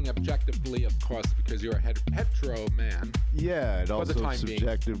speaking objectively, of course, because you're a hetero man. Yeah, and also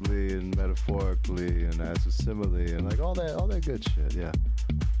subjectively and metaphorically and as a simile and like all that good shit, yeah.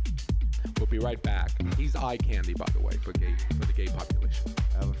 We'll be right back. He's eye candy, by the way, for the gay population.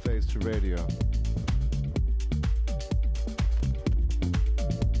 I have a face to radio.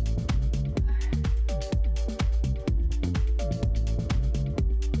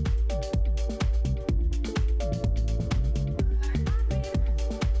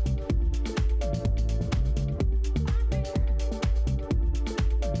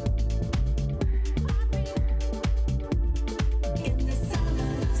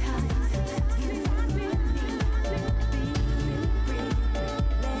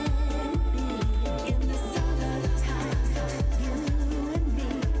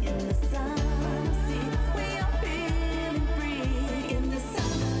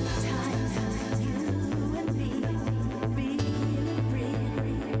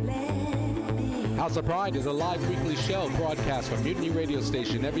 House of Pride is a live weekly show broadcast from Mutiny Radio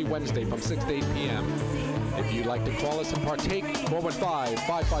Station every Wednesday from 6 to 8 p.m. If you'd like to call us and partake,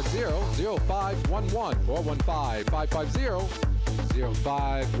 415-550-0511, 415-550-0511.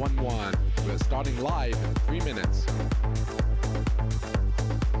 0511. We're starting live in 3 minutes.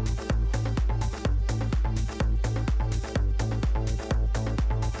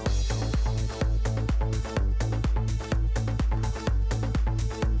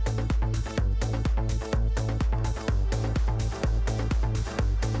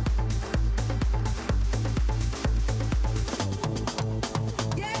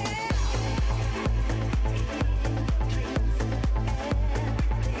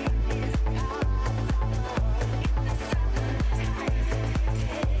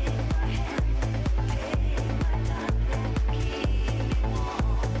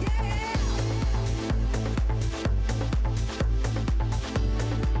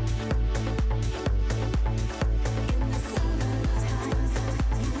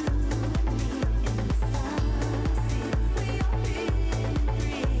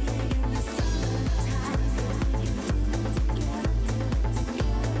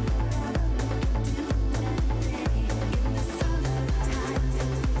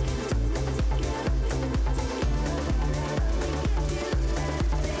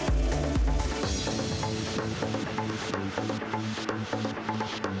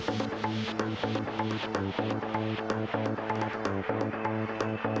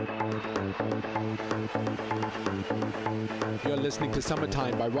 You're listening to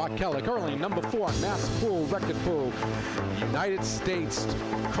Summertime by Raquel, currently number 4 on Mass Pool Record Pool, United States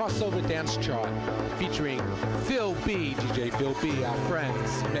crossover dance chart, featuring Phil B, DJ Phil B, our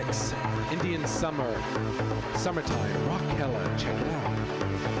friends, mix, Indian Summer, Summertime, Raquel, check it out.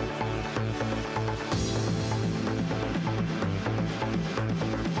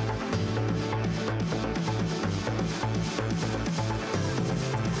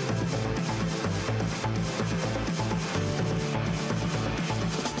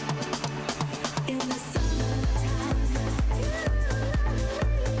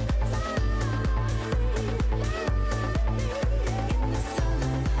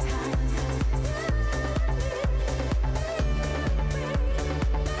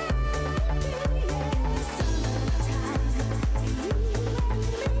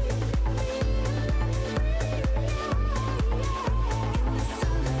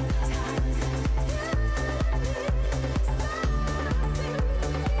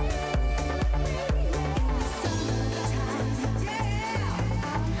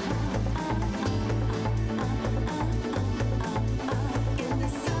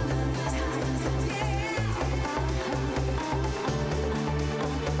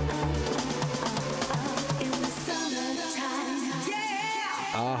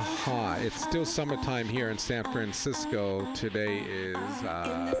 It's still summertime here in San Francisco. Today is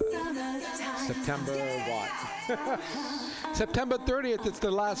September what? September 30th. It's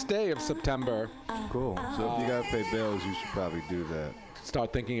the last day of September. Cool. So if you gotta pay bills, you should probably do that.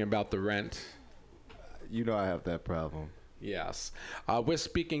 Start thinking about the rent. You know I have that problem. Yes. We're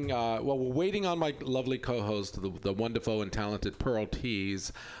speaking, we're waiting on my lovely co-host, the wonderful and talented Pearl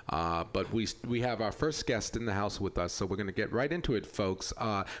Tees, but we have our first guest in the house with us, so we're going to get right into it, folks.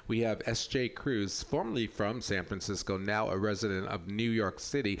 We have S.J. Cruz, formerly from San Francisco, now a resident of New York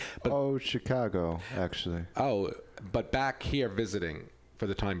City. But Chicago, actually. Oh, but back here visiting for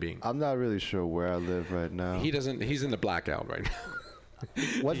the time being. I'm not really sure where I live right now. He's in the blackout right now.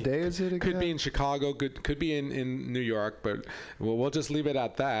 What day is it again? Could be in Chicago, could be in New York, but we'll just leave it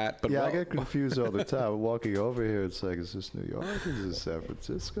at that. But yeah, I get confused all the time. Walking over here, it's like, is this New York? Is this San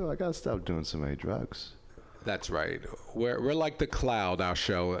Francisco? I gotta stop doing so many drugs. That's right. We're like the cloud, our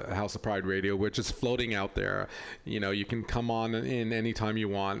show, House of Pride Radio. We're just floating out there. You know, you can come on in anytime you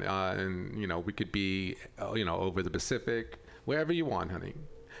want, and you know, we could be, over the Pacific, wherever you want, honey.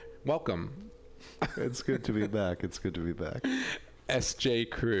 Welcome. It's good to be back. It's good to be back. S.J.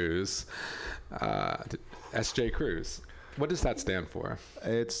 Cruz. S.J. Cruz. What does that stand for?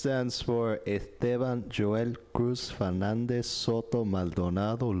 It stands for Esteban Joel Cruz Fernandez Soto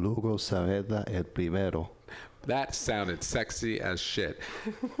Maldonado Lugo Saavedra El Primero. That sounded sexy as shit.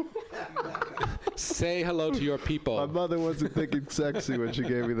 Say hello to your people. My mother wasn't thinking sexy when she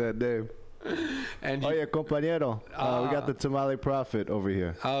gave me that name. And Oye, compañero, we got the Tamale Prophet over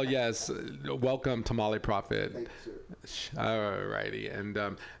here. Oh, yes. Welcome, Tamale Prophet. All righty. And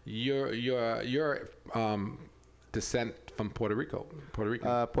your descent from Puerto Rico.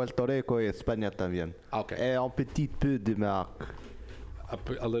 Puerto Rico y España también. Okay. Et un petit peu de Maroc.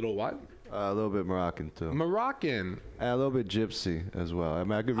 A little what? A little bit Moroccan, too. Moroccan. And a little bit Gypsy as well. I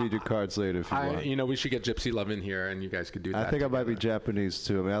mean, I could read your cards later if you want. You know, we should get Gypsy Love in here, and you guys could do that I think together. I might be Japanese,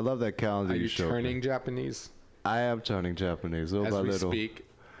 too. I mean, I love that calendar you showed me. Are you turning Japanese? I am turning Japanese, little by little. As we speak.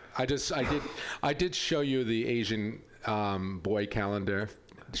 I did show you the Asian boy calendar.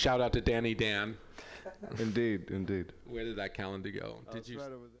 Shout out to Danny Dan. Indeed. Where did that calendar go? Did you?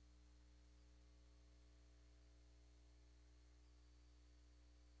 Right over there.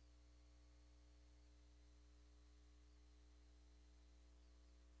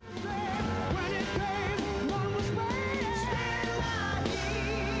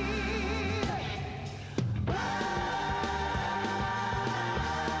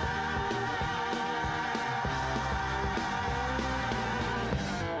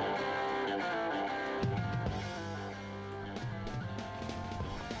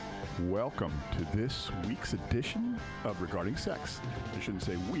 Welcome to this week's edition of Regarding Sex. I shouldn't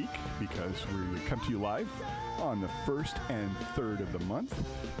say week because we come to you live on the 1st and 3rd of the month,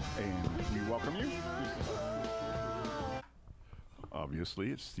 and we welcome you.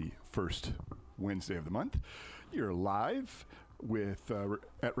 Obviously, it's the first Wednesday of the month. You're live with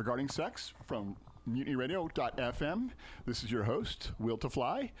at Regarding Sex from MutinyRadio.fm. This is your host, Will to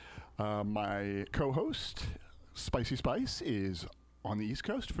Fly. My co-host, Spicy Spice, is on the East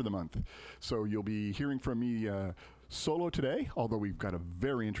Coast for the month. So you'll be hearing from me solo today, although we've got a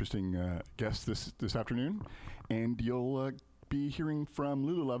very interesting guest this afternoon. And you'll be hearing from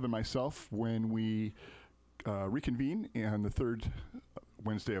Lulu Love and myself when we reconvene on the third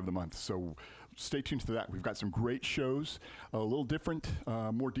Wednesday of the month. So stay tuned to that. We've got some great shows, a little different,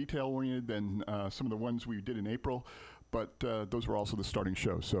 more detail-oriented than some of the ones we did in April, but those were also the starting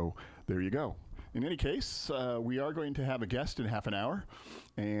shows. So there you go. In any case, we are going to have a guest in half an hour,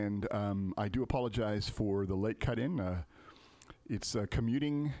 and I do apologize for the late cut-in. It's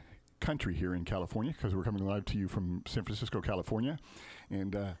commuting country here in California because we're coming live to you from San Francisco, California,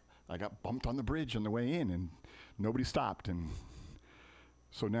 and I got bumped on the bridge on the way in, and nobody stopped, and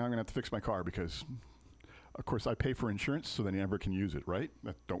so now I'm going to have to fix my car because, of course, I pay for insurance so that I never can use it, right?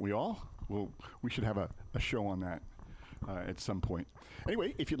 Don't we all? Well, we should have a show on that at some point.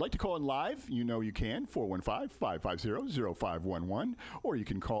 Anyway, if you'd like to call in live, you know you can, 415-550-0511, or you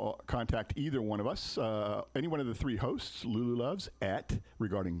can contact either one of us, any one of the three hosts, Lulu Loves at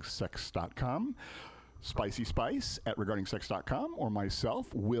regardingsex.com, Spicy Spice at regardingsex.com, or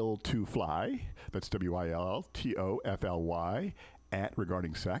myself, Will to Fly, that's WILLTOFLY, at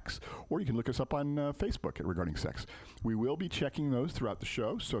Regarding Sex, or you can look us up on Facebook at Regarding Sex. We will be checking those throughout the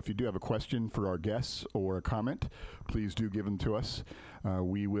show, so if you do have a question for our guests or a comment, please do give them to us.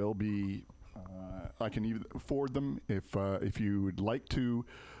 We will be, I can even forward them. If you would like to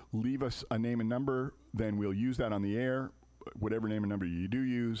leave us a name and number, then we'll use that on the air, whatever name and number you do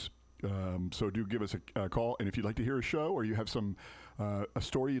use. So do give us a call, and if you'd like to hear a show or you have some a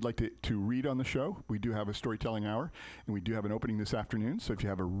story you'd like to read on the show, we do have a storytelling hour, and we do have an opening this afternoon. So if you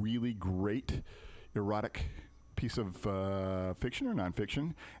have a really great erotic piece of fiction or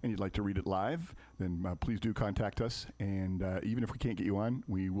nonfiction and you'd like to read it live, then please do contact us. And even if we can't get you on,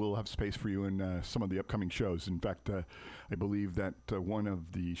 we will have space for you in some of the upcoming shows. In fact, I believe that one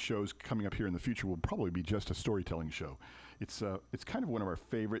of the shows coming up here in the future will probably be just a storytelling show. It's kind of one of our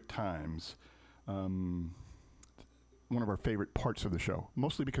favorite times. One of our favorite parts of the show,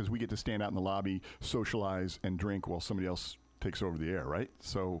 mostly because we get to stand out in the lobby, socialize, and drink while somebody else takes over the air, right?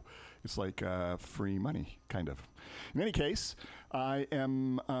 So it's like free money, kind of. In any case, I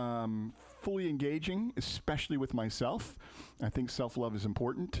am fully engaging, especially with myself. I think self-love is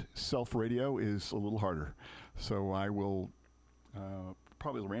important. Self-radio is a little harder. So I will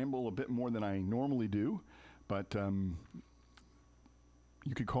probably ramble a bit more than I normally do, but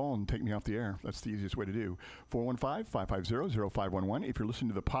you could call and take me off the air. That's the easiest way to do. 415-550-0511. If you're listening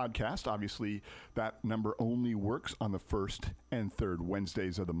to the podcast, obviously that number only works on the first and third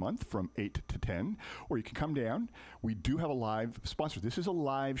Wednesdays of the month from 8 to 10. Or you can come down. We do have a live sponsor. This is a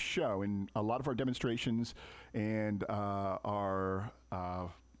live show, and a lot of our demonstrations and our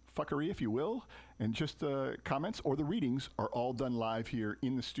fuckery, if you will, and just the comments or the readings are all done live here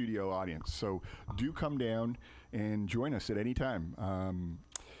in the studio audience. So do come down and join us at any time.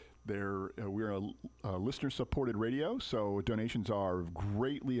 We're a listener-supported radio, so donations are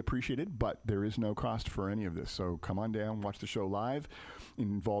greatly appreciated, but there is no cost for any of this. So come on down, watch the show live,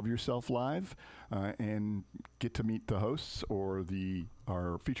 involve yourself live, and get to meet the hosts or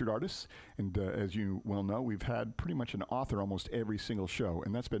our featured artists. And as you well know, we've had pretty much an author almost every single show,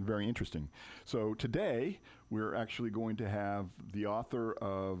 and that's been very interesting. So today, we're actually going to have the author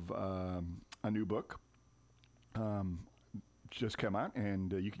of a new book. Just come out,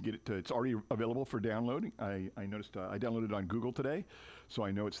 and you can get it. It's already available for downloading. I noticed I downloaded it on Google today, so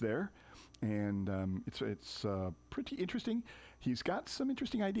I know it's there, and it's pretty interesting. He's got some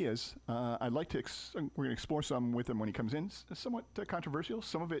interesting ideas. I'd like to. We're going to explore some with him when he comes in. Somewhat controversial.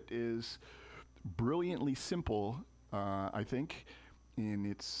 Some of it is brilliantly simple I think, in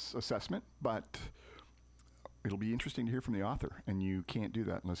its assessment, but it'll be interesting to hear from the author, and you can't do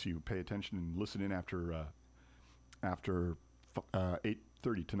that unless you pay attention and listen in after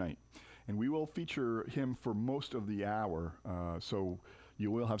 8:30 tonight. And we will feature him for most of the hour, so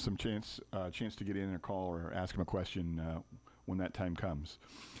you will have some chance to get in a call or ask him a question when that time comes.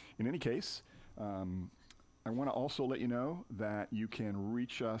 In any case, I want to also let you know that you can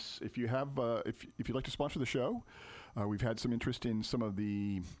reach us if you have if you'd like to sponsor the show. We've had some interest in some of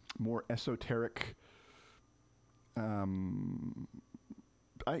the more esoteric. I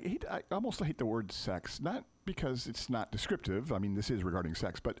almost hate the word sex, not because it's not descriptive. I mean, this is regarding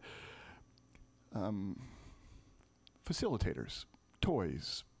sex, but facilitators,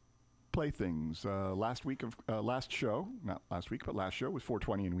 toys, playthings. Last show was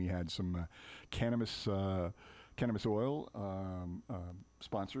 420, and we had some cannabis oil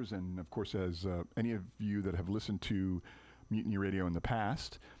sponsors. And of course, as any of you that have listened to Mutiny Radio in the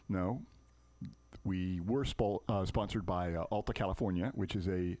past know, we were sponsored by Alta California, which is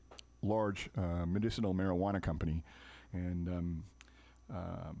a large medicinal marijuana company, and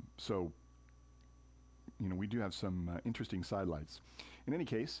so we do have some interesting sidelights. In any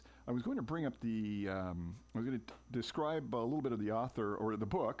case, I was going to bring up I was going to describe a little bit of the author or the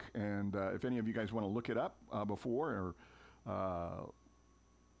book, and if any of you guys want to look it up before or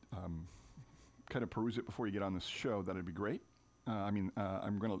kind of peruse it before you get on this show, that'd be great. I'm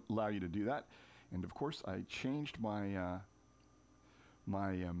going to allow you to do that. And of course, I changed my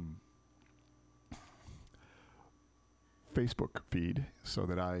Facebook feed so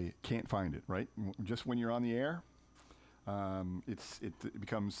that I can't find it. Right, just when you're on the air, it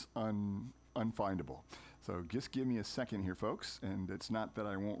becomes unfindable. So just give me a second here, folks. And it's not that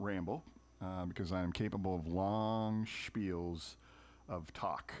I won't ramble, because I am capable of long spiels of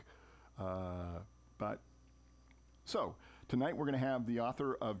talk. So tonight we're going to have the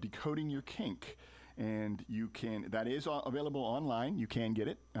author of Decoding Your Kink. And that is available online. You can get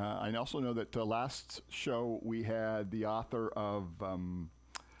it. I also know that last show we had the author of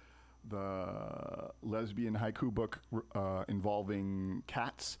the lesbian haiku book involving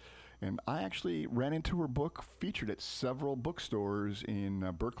cats. And I actually ran into her book featured at several bookstores in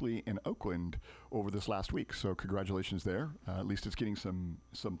Berkeley and Oakland over this last week. So congratulations there. At least it's getting some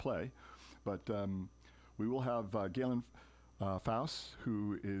play. But we will have Galen Faust,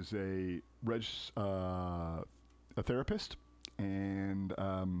 who is a therapist and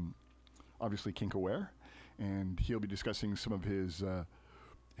obviously kink aware, and he'll be discussing some of his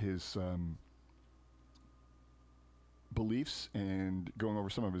beliefs and going over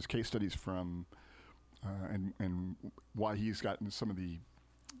some of his case studies from and why he's gotten some of the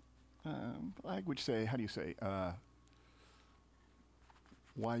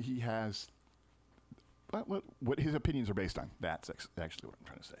why he has what his opinions are based on. That's actually what I'm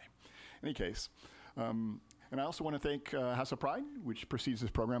trying to say. In any case, and I also want to thank House of Pride, which precedes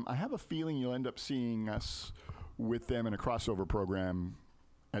this program. I have a feeling you'll end up seeing us with them in a crossover program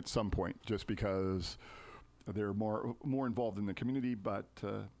at some point, just because they're more involved in the community, but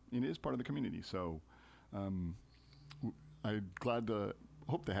it is part of the community. So I'm glad to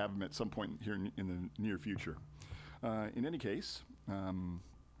hope to have them at some point here in the near future. In any case,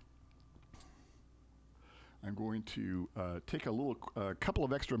 I'm going to take a couple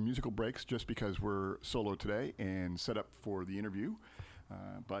of extra musical breaks just because we're solo today and set up for the interview.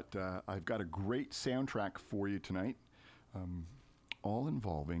 But I've got a great soundtrack for you tonight, all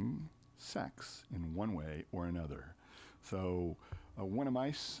involving sex in one way or another. So one of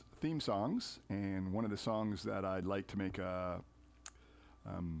my theme songs, and one of the songs that I'd like to make a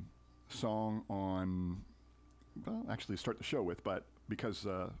song on, well, actually start the show with, but because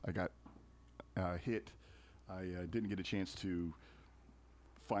I got hit, I didn't get a chance to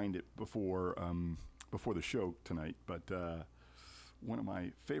find it before the show tonight. But one of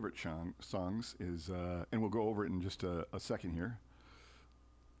my favorite songs is, and we'll go over it in just a second here,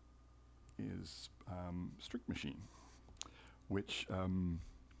 is Strict Machine, which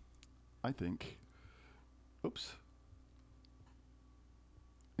I think,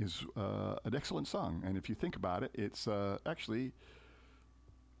 is an excellent song. And if you think about it, it's actually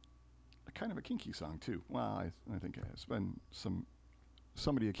kind of a kinky song too. Well, I think it has been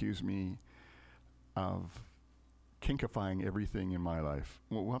somebody accused me of kinkifying everything in my life.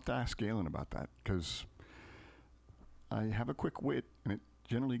 Well, we'll have to ask Galen about that, because I have a quick wit, and it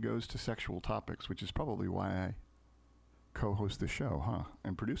generally goes to sexual topics, which is probably why I co-host the show,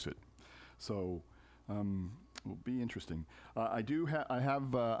 and produce it. So, will be interesting. I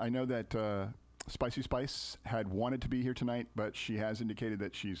know that Spicy Spice had wanted to be here tonight, but she has indicated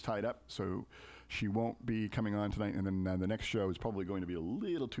that she's tied up, so she won't be coming on tonight. And then the next show is probably going to be a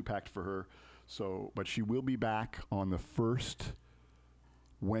little too packed for her. So, but she will be back on the first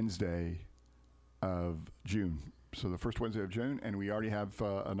Wednesday of June. So the first Wednesday of June, and we already have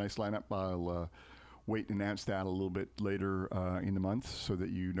a nice lineup. I'll wait and announce that a little bit later in the month so that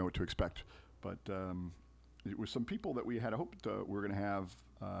you know what to expect. But it was some people that we had hoped we were going to have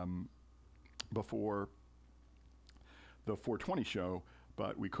before the 420 show,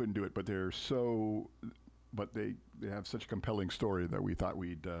 but we couldn't do it. But they have such a compelling story that we thought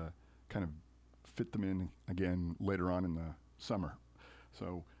we'd kind of fit them in again later on in the summer.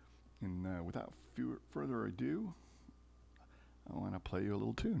 So, without further ado, I want to play you a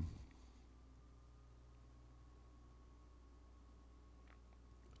little tune.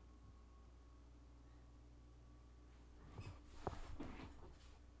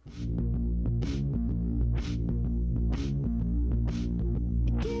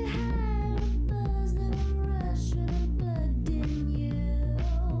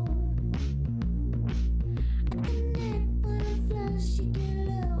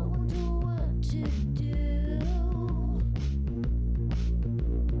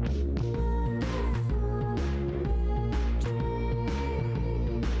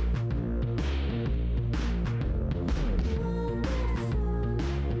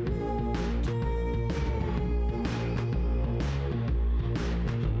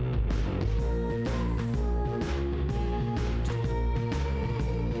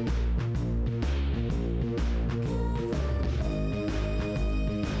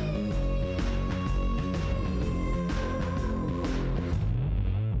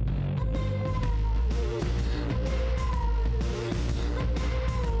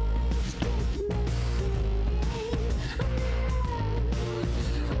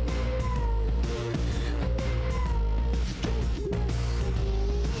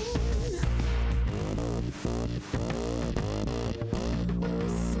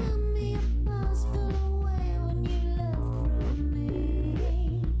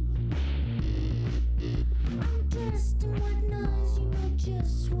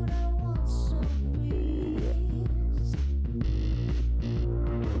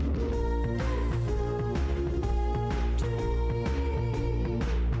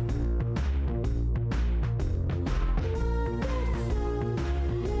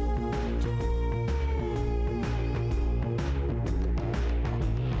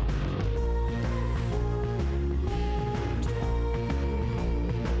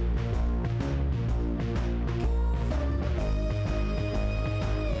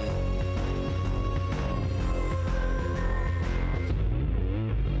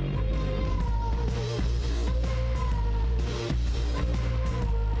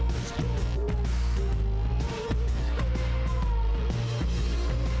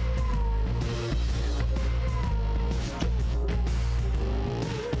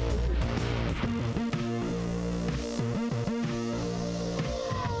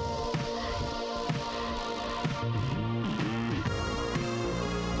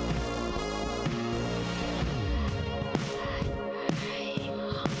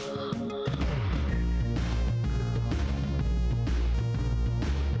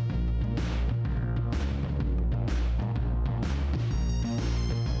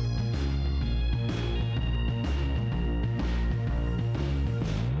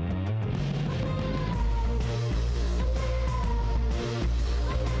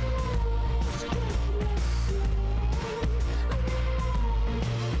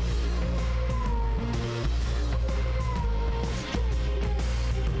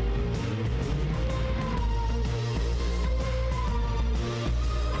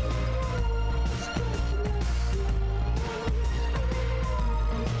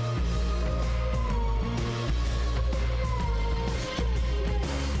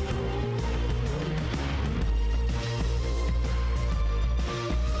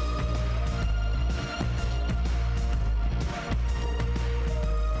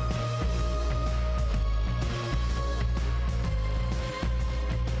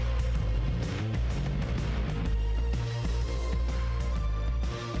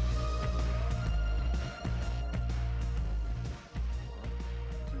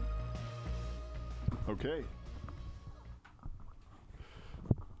 Okay.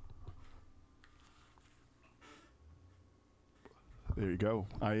 There you go.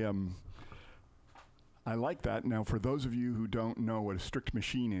 I like that. Now, for those of you who don't know what a strict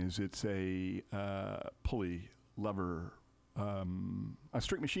machine is, it's a pulley lever. A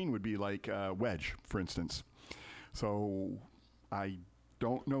strict machine would be like a wedge, for instance. So I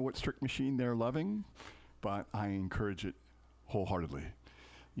don't know what strict machine they're loving, but I encourage it wholeheartedly.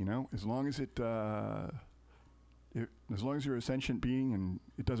 You know, as long as as long as you're a sentient being and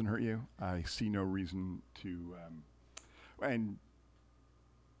it doesn't hurt you, I see no reason to. And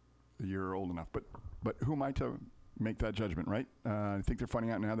you're old enough, but who am I to make that judgment, right? I think they're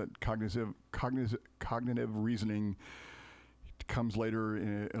finding out now that cognitive reasoning comes later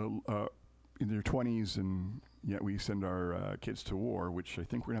in their 20s, and yet we send our kids to war, which I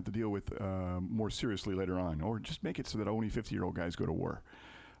think we're going to have to deal with more seriously later on, or just make it so that only 50-year-old guys go to war.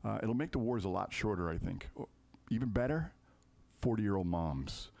 It'll make the wars a lot shorter, I think. Even better, 40-year-old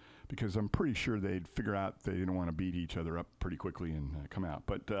moms, because I'm pretty sure they'd figure out they didn't want to beat each other up pretty quickly and come out.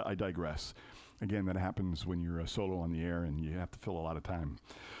 But I digress. Again, that happens when you're a solo on the air and you have to fill a lot of time.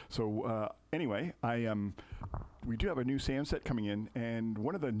 So anyway, we do have a new Sam set coming in, and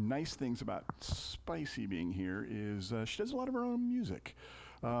one of the nice things about Spicy being here is she does a lot of her own music.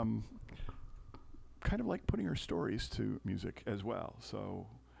 Kind of like putting her stories to music as well. So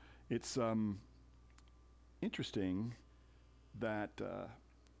it's interesting that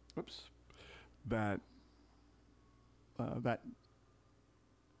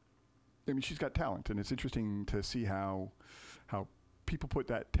I mean, she's got talent, and it's interesting to see how people put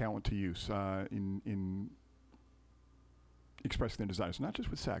that talent to use in expressing their desires, not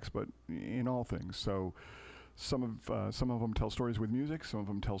just with sex, but in all things. So some of them tell stories with music, some of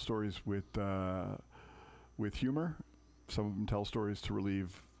them tell stories with humor, some of them tell stories to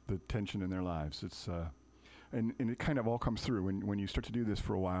relieve the tension in their lives. It's and it kind of all comes through when you start to do this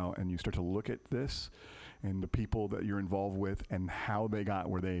for a while and you start to look at this and the people that you're involved with and how they got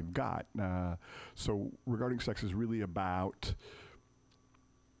where they've got. So Regarding Sex is really about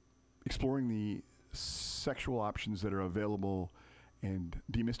exploring the sexual options that are available and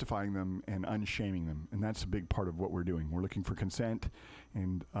demystifying them and unshaming them. And that's a big part of what we're doing. We're looking for consent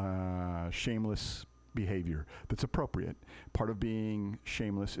and shameless behavior that's appropriate. Part of being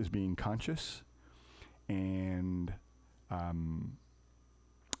shameless is being conscious and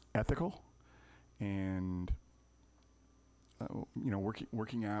ethical, and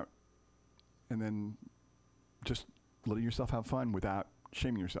working out, and then just letting yourself have fun without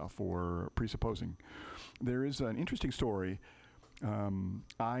shaming yourself or presupposing. There is an interesting story.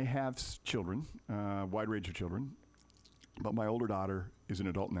 I have children, wide range of children, but my older daughter is an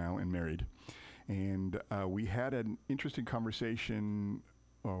adult now and married, and we had an interesting conversation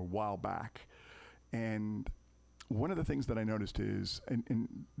a while back. And one of the things that I noticed is,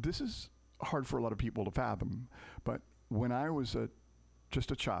 and this is hard for a lot of people to fathom, but when I was just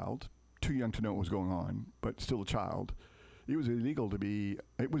a child, too young to know what was going on, but still a child, it was illegal to be,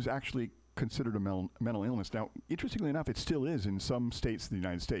 it was actually considered a mental illness. Now, interestingly enough, it still is in some states in the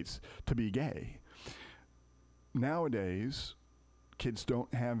United States to be gay. Nowadays, kids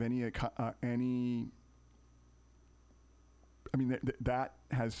don't have any I mean,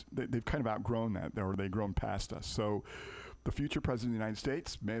 they've kind of outgrown that, or they've grown past us. So the future president of the United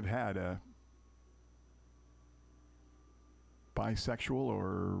States may have had a bisexual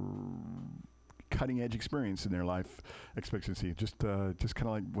or cutting-edge experience in their life expectancy. Just kind of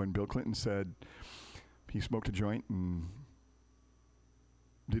like when Bill Clinton said he smoked a joint and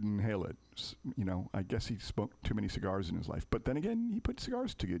didn't inhale it. I guess he smoked too many cigars in his life. But then again, he put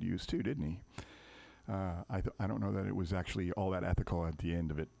cigars to good use too, didn't he? I don't know that it was actually all that ethical at the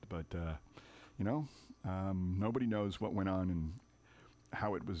end of it, but nobody knows what went on and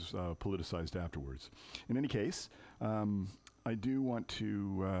how it was politicized afterwards. In any case, I do want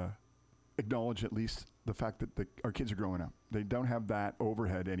to acknowledge at least the fact that our kids are growing up. They don't have that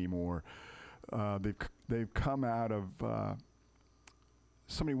overhead anymore. They've come out of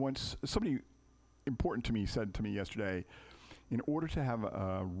somebody important to me said to me yesterday, in order to have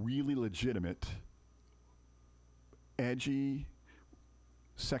a really legitimate, edgy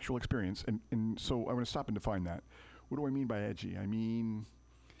sexual experience, and so I want to stop and define that. What do I mean by edgy? I mean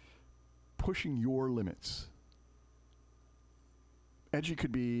pushing your limits. Edgy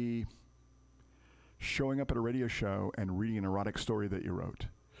could be showing up at a radio show and reading an erotic story that you wrote,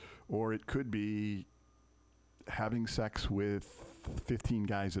 or it could be having sex with 15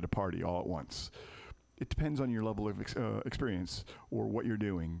 guys at a party all at once. It depends on your level of experience or what you're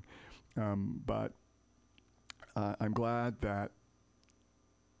doing, but I'm glad that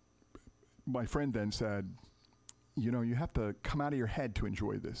my friend then said, you have to come out of your head to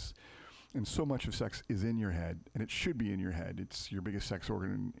enjoy this. And so much of sex is in your head, and it should be in your head. It's your biggest sex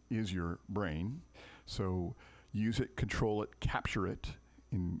organ is your brain. So use it, control it, capture it.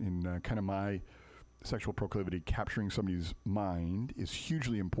 In kind of my sexual proclivity, capturing somebody's mind is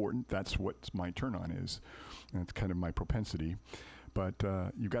hugely important. That's what my turn on is. And it's kind of my propensity. But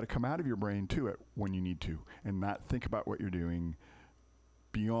you've got to come out of your brain to it when you need to, and not think about what you're doing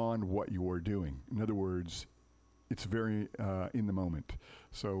beyond what you're doing. In other words, it's very in the moment.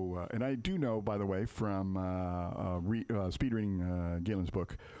 So, and I do know, by the way, from speed reading Galen's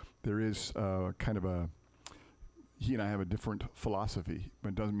book, there is kind of a, he and I have a different philosophy, but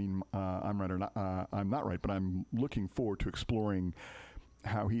it doesn't mean I'm right or not. I'm not right, but I'm looking forward to exploring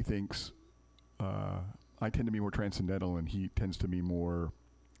how he thinks. I tend to be more transcendental, and he tends to be more.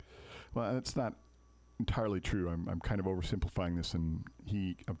 Well, that's not entirely true. I'm kind of oversimplifying this, and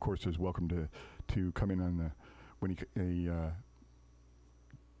he, of course, is welcome to come in on the when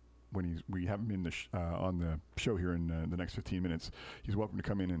we have him in the on the show here in the next 15 minutes. He's welcome to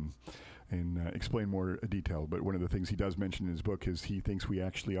come in and explain more detail. But one of the things he does mention in his book is he thinks we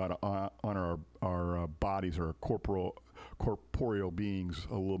actually ought to honor our bodies or corporeal beings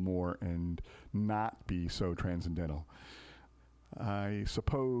a little more and not be so transcendental. I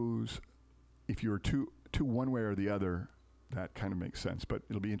suppose if you're too one way or the other, that kind of makes sense. But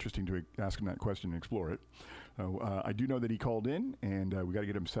it'll be interesting to ask him that question and explore it. I do know that he called in, and we got to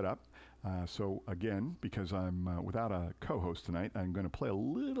get him set up. So again, because I'm without a co-host tonight, I'm going to play a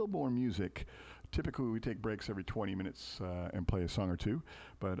little more music. Typically, we take breaks every 20 minutes and play a song or two,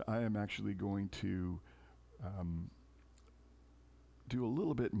 but I am actually going to do a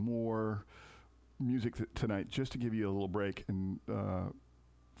little bit more music tonight just to give you a little break. And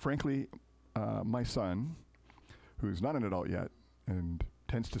frankly, my son, who's not an adult yet and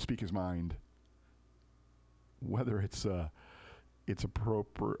tends to speak his mind, whether it's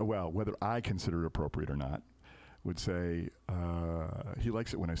appropriate, well, whether I consider it appropriate or not, would say he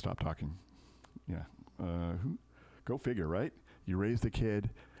likes it when I stop talking. Yeah. Go figure, right? You raise the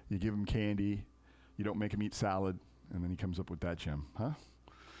kid, you give him candy, you don't make him eat salad, and then he comes up with that gem, huh?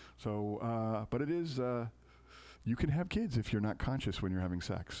 So, but it is, you can have kids if you're not conscious when you're having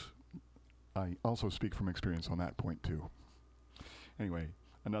sex. I also speak from experience on that point, too. Anyway,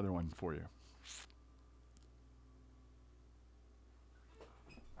 another one for you.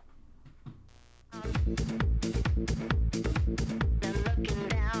 Looking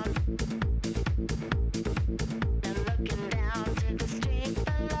down to the street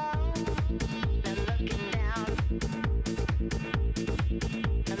below.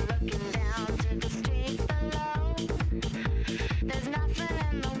 Looking down to the street below. There's nothing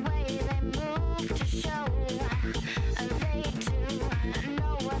in the way they move to show. They too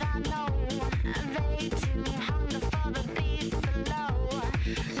know what I know. They too hunger for the beast below.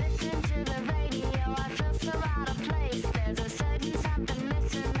 Listen to the radio, I feel so out of place. There's a certain something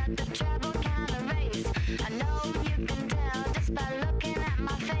missing that the treble can't erase. I know you can tell just by looking at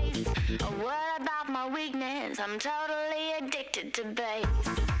my face. What about my weakness? I'm totally addicted to bass.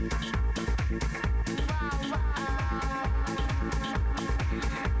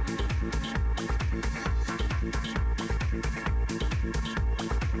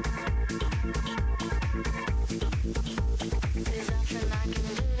 There's nothing I can do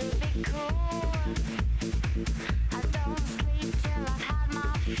to be cool. I don't sleep till I've had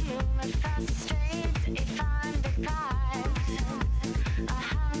my fuel. It frustrates if I'm deprived. A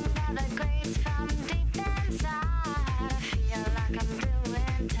hunger that grates from deep inside. I feel like I'm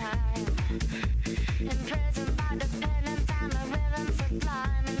doing time. Imprisoned by dependence and the rhythm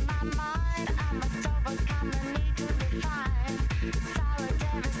sublime. In my mind, I must overcome the need to define.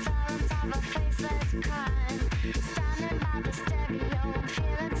 Solitary silence of a faceless crime. Standing by the stereo, I'm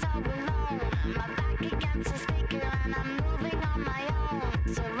feeling so alone. My back against the speaker and I'm moving on my own.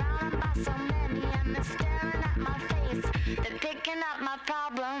 Surrounded by so many and they're staring at my face. They're picking up my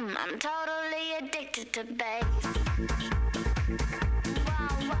problem. I'm totally addicted to bass.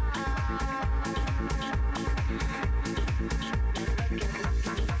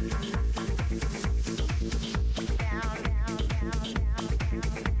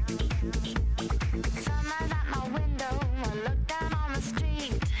 Sunlight at my window, I look down on the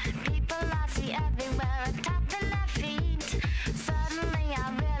street. People I see everywhere are tapping their feet. Suddenly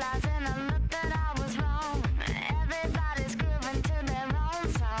I realize in a look that I was wrong. Everybody's grooving to their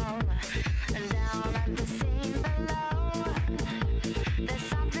own song. Down at the scene below, there's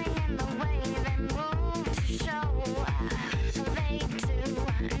something in the way they move to show. They too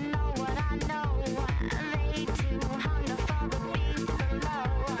know what I know. They too hunger for the beast below.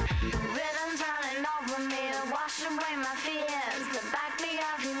 Rhythms running over me to wash away my fears. The backbeat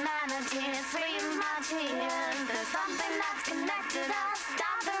of humanity sweetens my tears. There's something that's connected us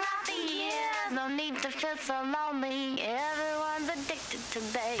down throughout the years. No need to feel so lonely. Everyone's addicted to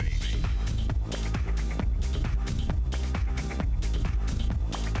bass.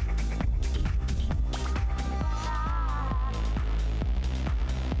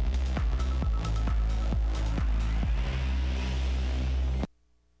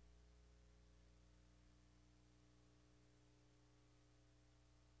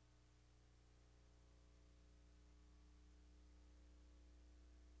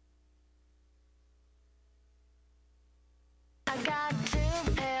 I got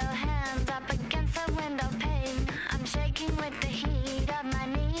two pale hands up against the window pane. I'm shaking with the heat of my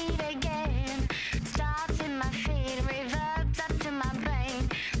need again. Starts in my feet, reverbs up to my brain.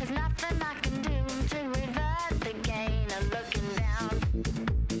 There's nothing I can do to revert the gain. I'm looking down.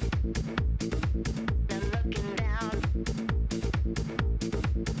 I'm looking down.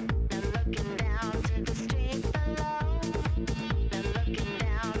 I'm looking down to the street below. I'm looking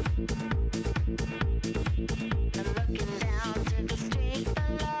down. I'm looking down to the street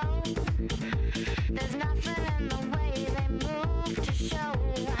below. There's nothing in the way they move to show.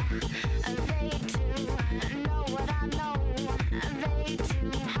 They too know what I know. They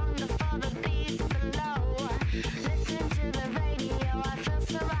too hunger for the beast below. Listen to the radio, I feel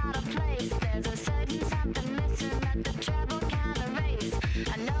so out of place. There's a certain something missing that the treble can't erase.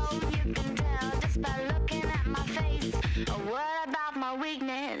 I know you can tell just by looking at my face. What about my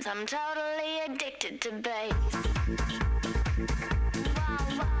weakness? I'm totally addicted to bass.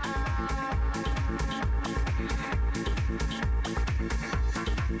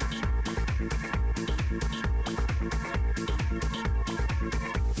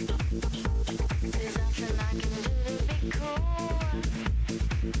 There's nothing I can do to be cool.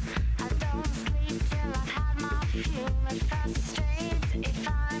 I don't sleep till I've had my fuel. It frustrates if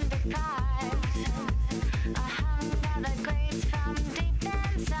I'm deprived. A hunger that grates from deep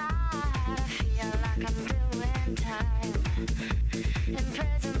inside. I feel like I'm doing time.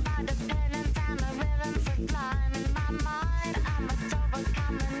 Imprisoned by dependence and the rhythm sublime. In my mind, I must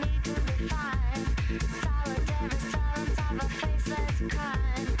overcome the need to define. Solitary silence of a faceless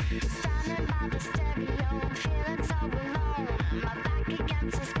crime. Standing by the stereo, I'm feeling so alone. My back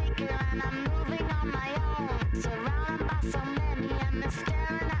against the speaker and I'm moving on my own. Surrounded by so many and they're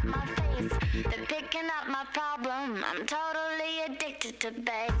staring at my face. They're picking up my problem. I'm totally addicted to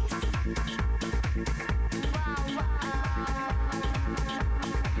bass.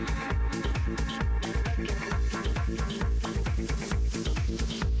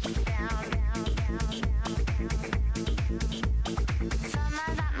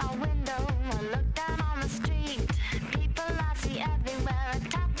 Sunlight at my window, I look down on the street. People I see everywhere are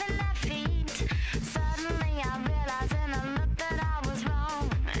tapping their feet. Suddenly I realize in a look that I was wrong.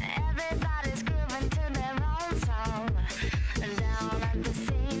 Everybody's grooving to their own song. Down at the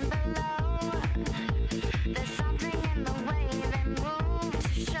scene below, there's something in the way they move to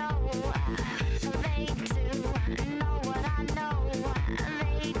show. They too know what I know.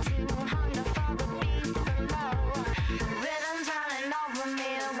 They too hunger for the beast below. Rhythms running over me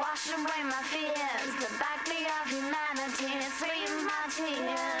to wash away my fears. The backbeat of humanity sweeten my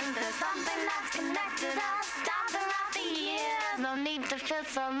tears. There's something that's connected us down throughout the years. No need to feel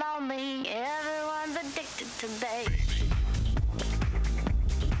so lonely. Everyone's addicted to bass.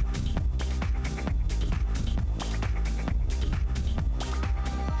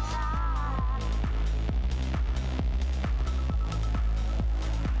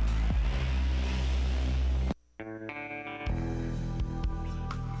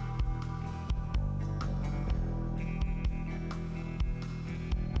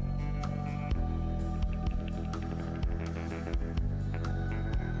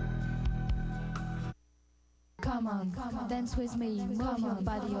 Come on, dance with me, move your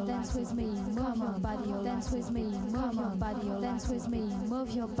body, dance with me, move your body, dance with me, move your body, dance with me,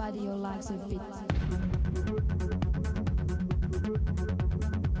 move your body, your legs a bit.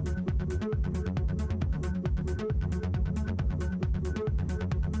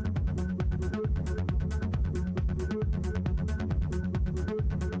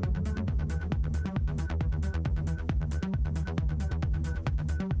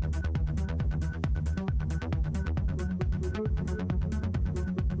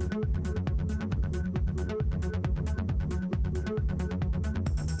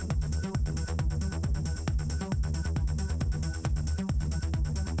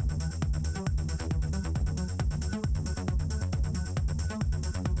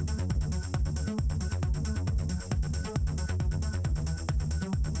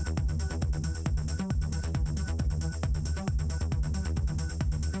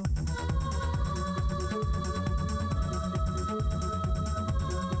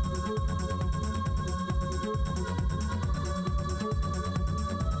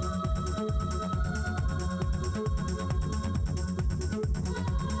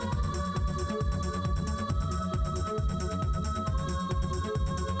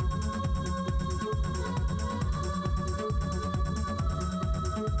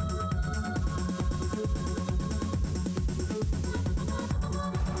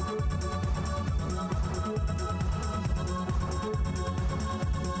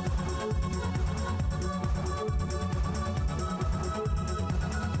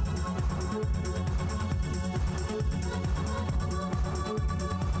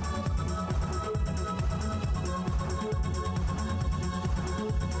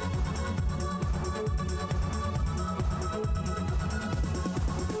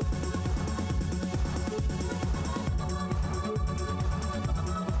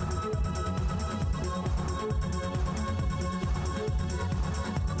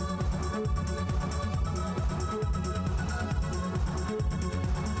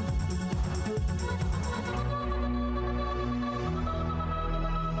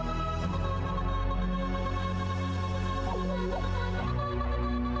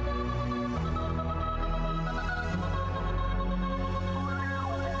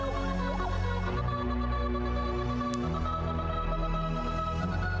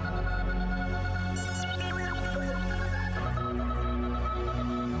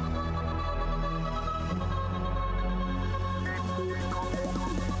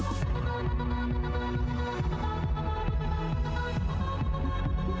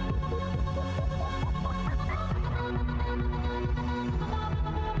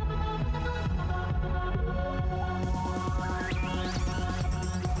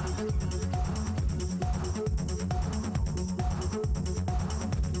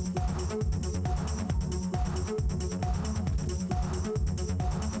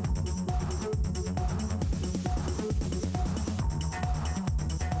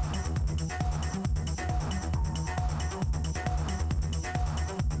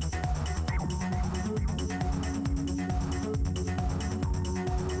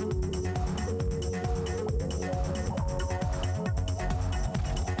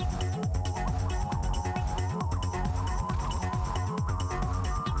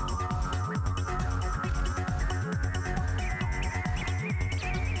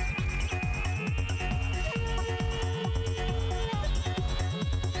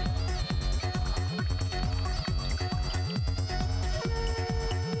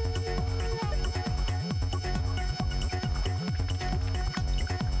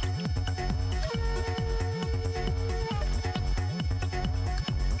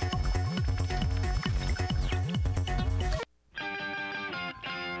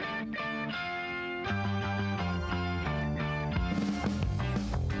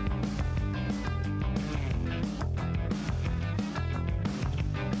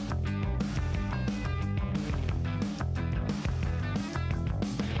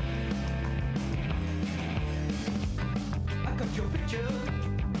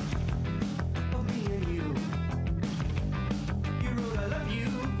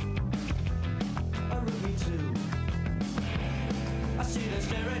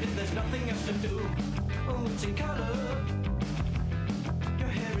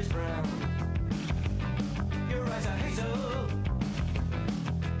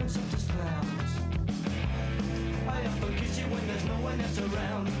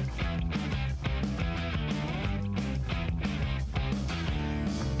 I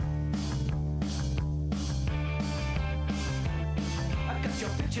got your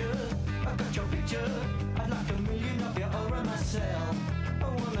picture. I'd like a million of you over myself. I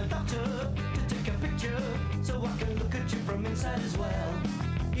want a doctor to take a picture so I can look at you from inside as well.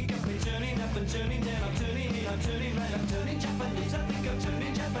 You got me turning up and turning down, I'm turning in, I'm turning right, I'm turning Japanese. I think I'm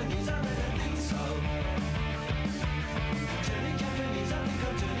turning Japanese, I really think so. Turning Japanese, I think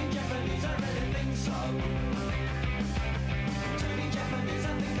I'm turning Japanese, I really think so. Turning Japanese, I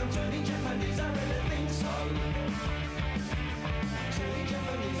think I'm turning Japanese, I really think so. Turning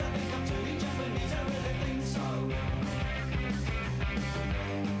Japanese, I think I'm turning Japanese, I really think so.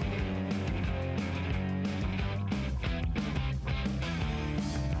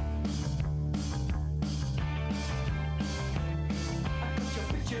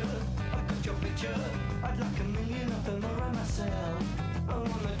 I got your picture. I'd like a million of them around myself. I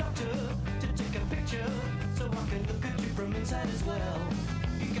want the doctor to take a picture so I can look at you from inside as well.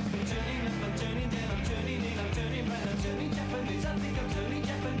 You got me turning up, I'm turning down, I'm turning in, I'm turning right, I'm turning Japanese. I think I'm turning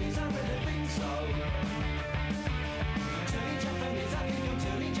Japanese, I really think so. Turning Japanese, I think I'm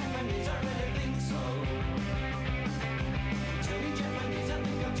turning Japanese, I really think so. Turning Japanese, I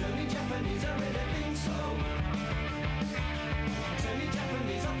think I'm turning Japanese, I really think so. Turning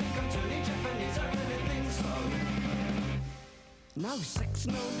Japanese, I think I'm turning Japanese, I really think so. No sex,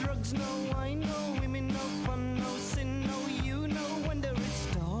 no drugs, no wine, no women, no fun, no sin, no you, no wonder it's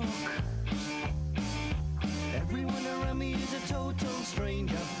dark. Everyone around me is a total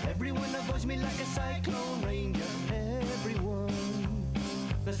stranger. Everyone avoids me like a cyclone ranger. Everyone.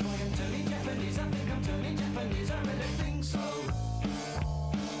 That's why I'm turning Japanese, I think I'm turning Japanese, I really think so.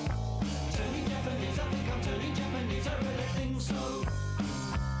 Turning Japanese, I think I'm turning Japanese, I really think so.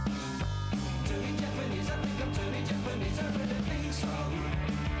 Turning Japanese, I think I'm turning Japanese, I really think so.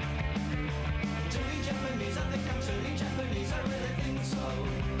 Turning Japanese, I think I'm turning Japanese, I really think so.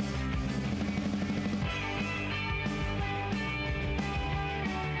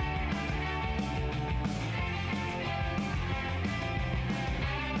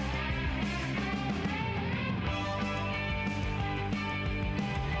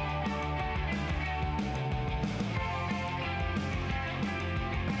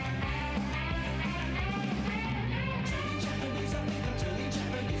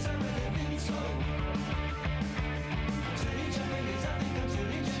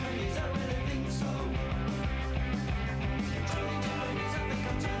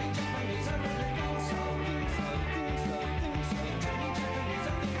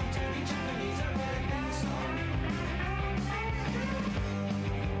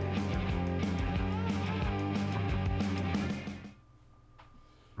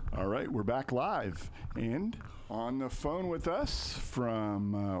 All right, we're back live. And on the phone with us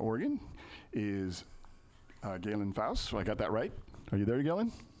from Oregon is Galen Faust. I got that right? Are you there,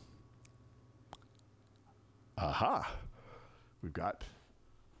 Galen? Aha. We've got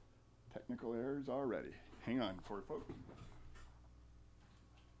technical errors already. Hang on for folks.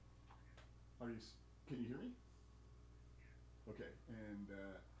 Can you hear me? Okay, and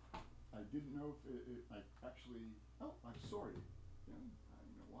I didn't know if I actually, oh, I'm sorry. Yeah, I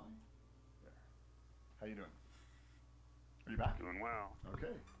don't know why. There. How you doing? Are you back? Doing well.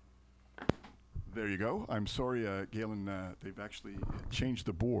 Okay. There you go. I'm sorry, Galen, they've actually changed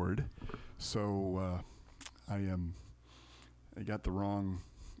the board, so I got the wrong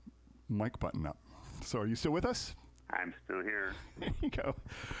mic button up. So are you still with us? I'm still here. There you go.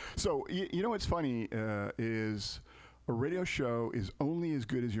 So you know what's funny is a radio show is only as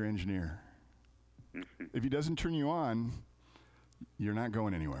good as your engineer. If he doesn't turn you on, you're not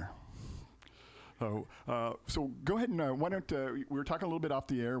going anywhere. So go ahead and why don't we were talking a little bit off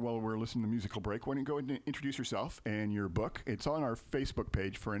the air while we're listening to the musical break. Why don't you go ahead and introduce yourself and your book? It's on our Facebook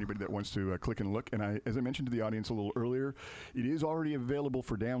page for anybody that wants to click and look. And as I mentioned to the audience a little earlier, it is already available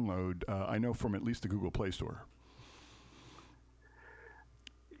for download. I know from at least the Google Play Store.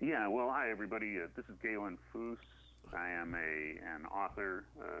 Yeah, well, hi, everybody. This is Galen Foos. I am an author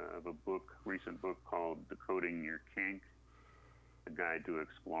of a recent book called Decoding Your Kink, a guide to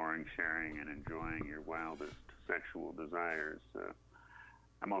exploring, sharing, and enjoying your wildest sexual desires.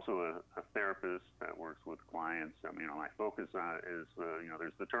 I'm also a therapist that works with clients. My focus is,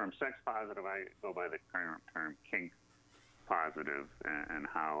 there's the term sex positive. I go by the current term kink positive, and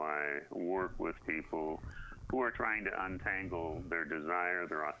how I work with people who are trying to untangle their desire,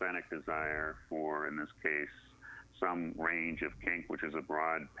 their authentic desire for, in this case, some range of kink, which is a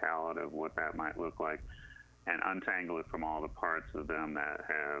broad palette of what that might look like, and untangle it from all the parts of them that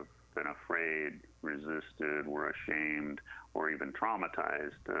have been afraid, resisted, were ashamed, or even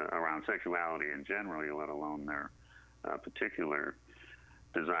traumatized around sexuality in general, let alone their particular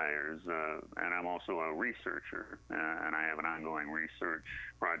desires. And I'm also a researcher, and I have an ongoing research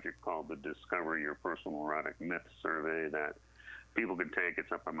project called the Discover Your Personal Erotic Myth Survey that people can take.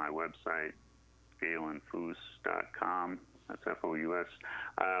 It's up on my website, GalenFoos.com. That's F-O-U-S,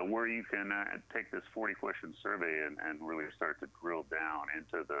 where you can take this 40-question survey and really start to drill down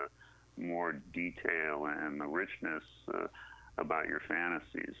into the more detail and the richness about your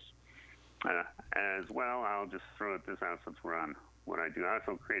fantasies. As well, I'll just throw this out since we're on what I do. I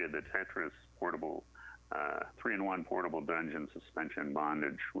also created the Tetris portable 3-in-1 portable dungeon suspension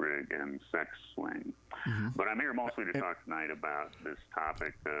bondage rig and sex swing. But I'm here mostly to talk tonight about this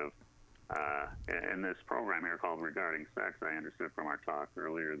topic of in this program here called Regarding Sex. I understood from our talk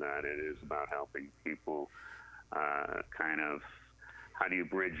earlier that it is about helping people kind of, how do you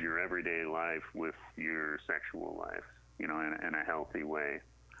bridge your everyday life with your sexual life, in a healthy way.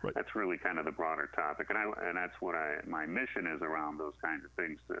 Right. That's really kind of the broader topic, and that's what my mission is around those kinds of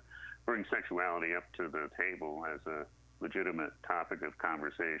things, to bring sexuality up to the table as a legitimate topic of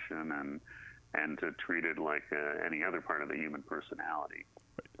conversation and to treat it like any other part of the human personality.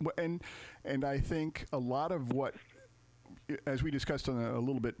 Right. And I think a lot of what, as we discussed on a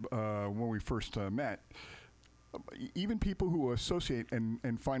little bit when we first met, even people who associate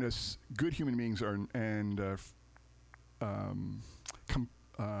and find us good human beings and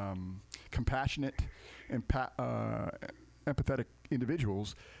compassionate and empathetic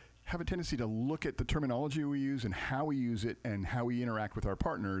individuals have a tendency to look at the terminology we use and how we use it and how we interact with our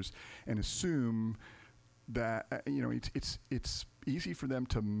partners and assume that it's easy for them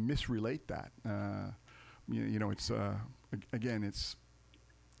to misrelate that.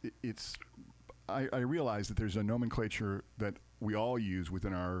 I realize that there's a nomenclature that we all use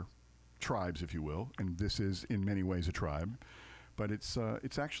within our tribes, if you will, and this is in many ways a tribe, but it's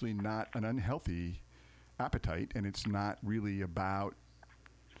actually not an unhealthy appetite, and it's not really about.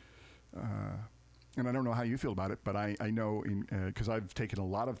 And I don't know how you feel about it, but I know because I've taken a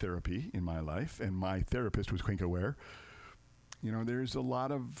lot of therapy in my life, and my therapist was kink aware. There's a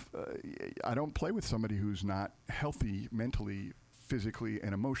lot of I don't play with somebody who's not healthy mentally, physically,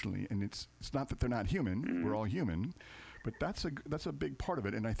 and emotionally. And it's not that they're not human; mm-hmm. We're all human, but that's a big part of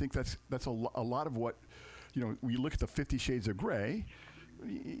it. And I think that's a lot of what we look at the 50 Shades of Grey,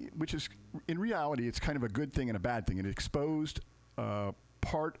 which is in reality it's kind of a good thing and a bad thing. It exposed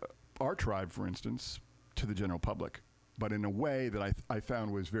our tribe, for instance, to the general public, but in a way that I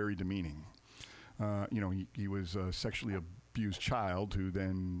found was very demeaning. He was a sexually abused child who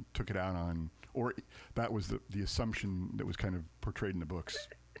then took it out on, or that was the assumption that was kind of portrayed in the books.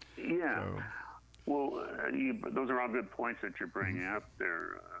 Yeah. So. Well, those are all good points that you're bringing up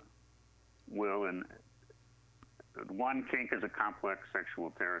there, Will. And one, kink is a complex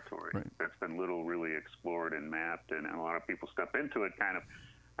sexual territory that's been little really explored and mapped, and a lot of people step into it kind of.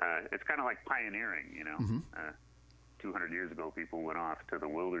 It's kind of like pioneering, 200 years ago, people went off to the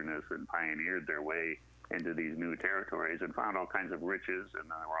wilderness and pioneered their way into these new territories and found all kinds of riches, and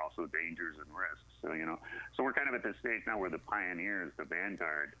there were also dangers and risks. So, so we're kind of at this stage now where the pioneers, the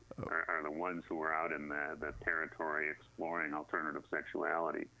vanguard, are the ones who are out in the territory exploring alternative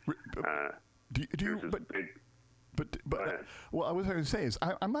sexuality. Well, what I was going to say is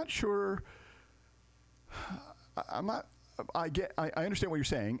I'm not sure. I understand what you're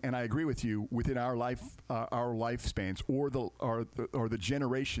saying, and I agree with you within our lifespans or the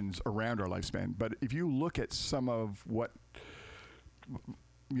generations around our lifespan. But if you look at some of what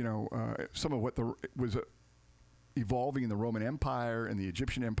was evolving in the Roman Empire and the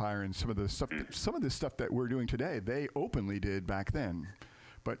Egyptian Empire, and some of the stuff that we're doing today, they openly did back then.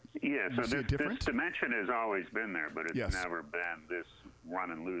 But yeah, so this dimension has always been there, but it's never been this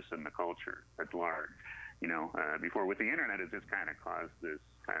running loose in the culture at large. Before with the internet, it just kind of caused this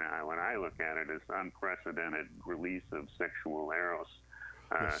kind of, when I look at it, this unprecedented release of sexual eros,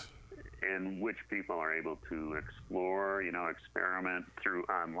 in which people are able to explore, experiment through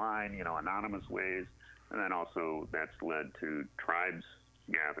online, anonymous ways, and then also that's led to tribes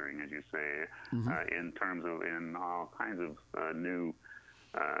gathering, as you say, in all kinds of new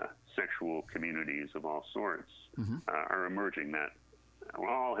sexual communities of all sorts are emerging that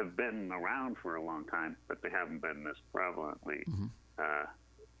all have been around for a long time, but they haven't been this prevalently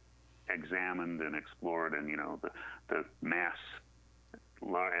examined and explored. And the mass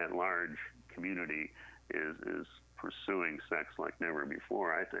at large community is pursuing sex like never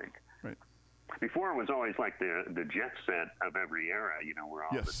before, I think. Right. Before it was always like the jet set of every era, where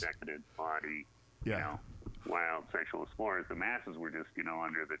all the decadent body, wild sexual explorers. The masses were just,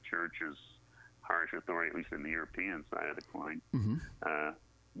 under the church's harsh authority, at least in the European side of the coin.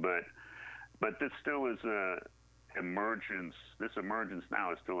 But this still is emergence. This emergence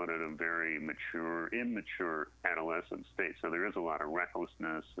now is still at a very immature adolescent state. So there is a lot of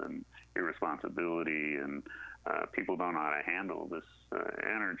recklessness and irresponsibility, and people don't know how to handle this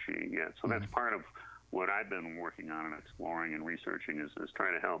energy yet. So that's part of what I've been working on and exploring and researching is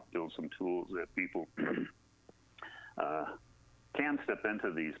trying to help build some tools that people can step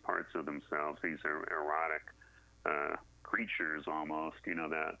into these parts of themselves, these erotic creatures almost,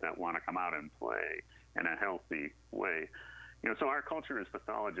 that want to come out and play in a healthy way. So our culture has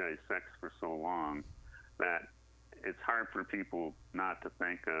pathologized sex for so long that it's hard for people not to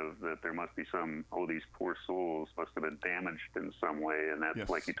think of that there must be these poor souls must have been damaged in some way. And that's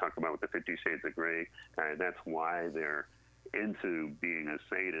like you talked about with the 50 Shades of Grey guy. That's why they're into being a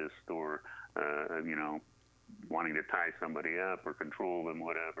sadist or, wanting to tie somebody up or control them,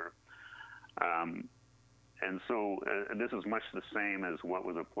 whatever. And so this is much the same as what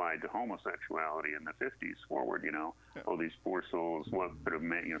was applied to homosexuality in the 50s forward, these poor souls, what could have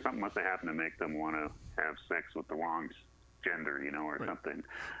made, something must have happened to make them want to have sex with the wrong gender, or something.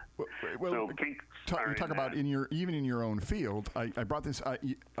 Well, so kink, you talk about even in your own field. I brought this,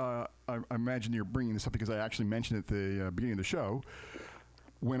 I imagine you're bringing this up because I actually mentioned at the beginning of the show.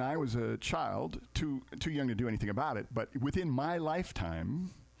 When I was a child, too young to do anything about it, but within my lifetime,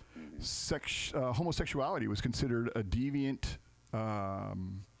 homosexuality was considered a deviant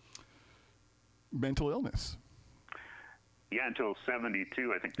mental illness. Yeah, until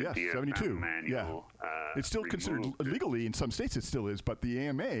 72, I think the DSM 72. manual. It's still considered legally in some states. It still is, but the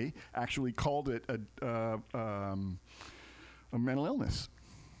AMA actually called it a mental illness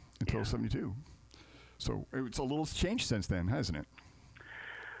until 72. So it's a little changed since then, hasn't it?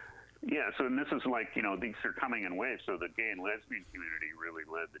 Yeah, so and this is like, these are coming in waves. So the gay and lesbian community really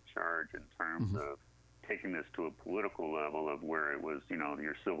led the charge in terms of taking this to a political level of where it was,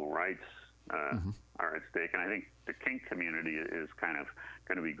 your civil rights are at stake. And I think the kink community is kind of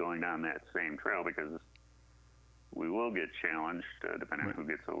going to be going down that same trail because we will get challenged, depending on who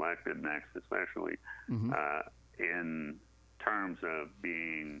gets elected next, especially, in terms of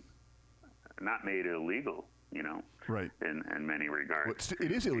being not made illegal. In many regards. Well,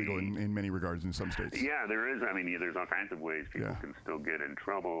 it is illegal in many regards in some states. Yeah, there is. I mean, there's all kinds of ways people can still get in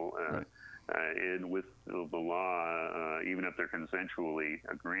trouble with the law, even if they're consensually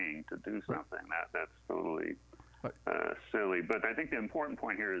agreeing to do something. That's totally silly. But I think the important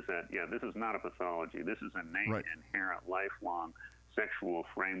point here is that, this is not a pathology. This is an innate, inherent, lifelong sexual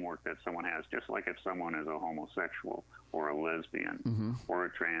framework that someone has, just like if someone is a homosexual or a lesbian or a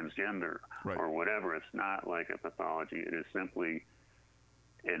transgender or whatever. It's not like a pathology. It is simply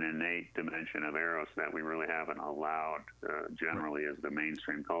an innate dimension of eros that we really haven't allowed, generally, as the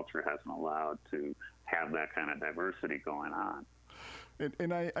mainstream culture hasn't allowed to have that kind of diversity going on.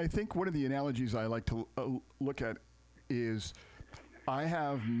 And I think one of the analogies I like to look at is I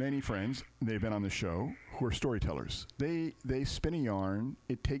have many friends, they've been on the show, who are storytellers. They spin a yarn,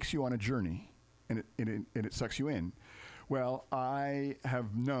 it takes you on a journey, and it sucks you in. Well, I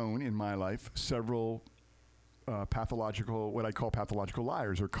have known in my life several what I call pathological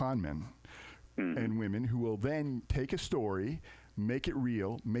liars or con men and women who will then take a story, make it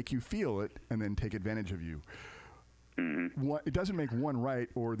real, make you feel it, and then take advantage of you. It doesn't make one right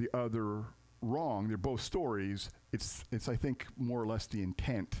or the other wrong. They're both stories. It's I think more or less the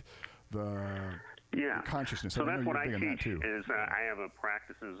intent, the consciousness. So that's what I teach is I have a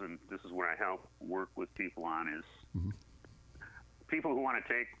practices, and this is what I help work with people on is people who want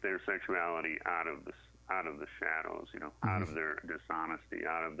to take their sexuality out of the shadows, out of their dishonesty,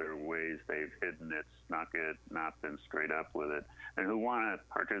 out of their ways they've hidden it, snuck it, not been straight up with it, and who want to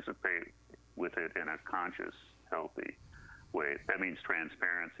participate with it in a conscious, healthy way. That means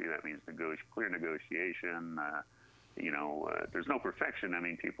transparency. That means clear negotiation. There's no perfection. I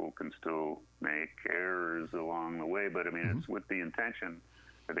mean, people can still make errors along the way, but I mean, it's with the intention,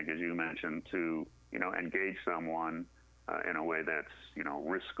 I think, as you mentioned, to, engage someone in a way that's,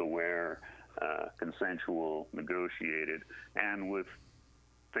 risk aware, consensual, negotiated, and with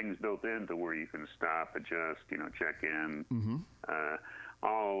things built into where you can stop, adjust, check in,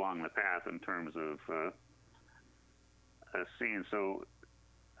 all along the path in terms of seeing. So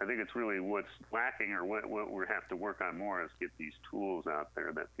I think it's really what's lacking, or what we have to work on more, is get these tools out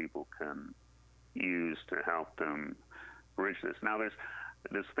there that people can use to help them bridge this. Now, there's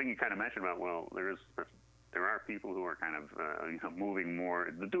this thing you kind of mentioned about, there are people who are kind of moving more,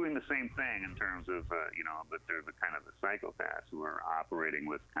 doing the same thing in terms of but they're the kind of the psychopaths who are operating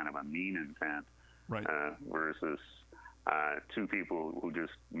with kind of a mean intent. Right. Versus two people who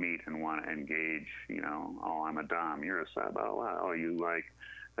just meet and want to engage. You know, oh, I'm a dom, you're a sub. Oh, wow. Oh, you like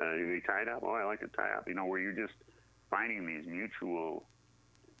you tied up? Oh, I like to tie up. You know, where you're just finding these mutual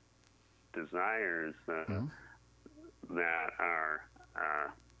desires that are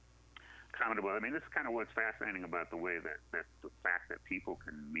compatible. I mean, this is kind of what's fascinating about the way that the fact that people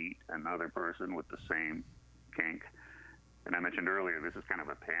can meet another person with the same kink. And I mentioned earlier, this is kind of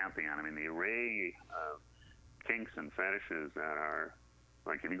a pantheon. I mean, the array of kinks and fetishes that are,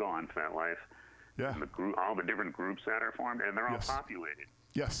 like, if you go on FetLife, all the different groups that are formed, and they're all populated.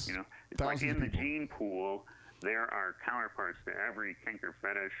 Yes. You know, it's like in the gene pool, there are counterparts to every kink or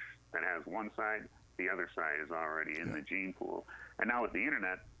fetish that has one side. The other side is already in the gene pool. And now with the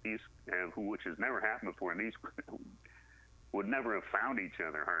internet, these, which has never happened before, and these would never have found each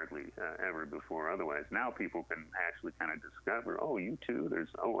other hardly ever before otherwise. Now people can actually kind of discover, oh, you too, there's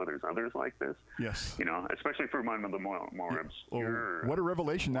others like this. Yes. You know, especially for one of the more obscure. Oh, what a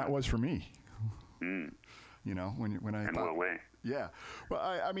revelation that was for me. Mm. You know, when I in thought, what way? Yeah. Well,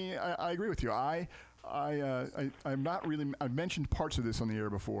 I mean, I agree with you. I'm not really. I've mentioned parts of this on the air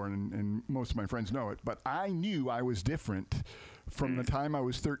before, and most of my friends know it. But I knew I was different from the time I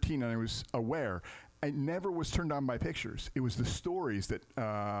was 13, and I was aware. I never was turned on by pictures. It was the stories that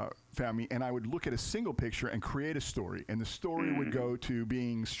found me, and I would look at a single picture and create a story, and the story would go to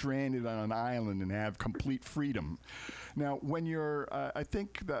being stranded on an island and have complete freedom. Now, when you're, I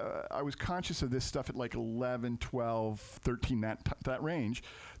think I was conscious of this stuff at like 11, 12, 13, that range.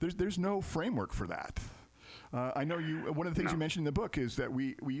 There's no framework for that. I know one of the things you mentioned in the book is that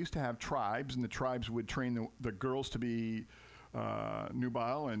we used to have tribes, and the tribes would train the girls to be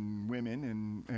nubile and women, and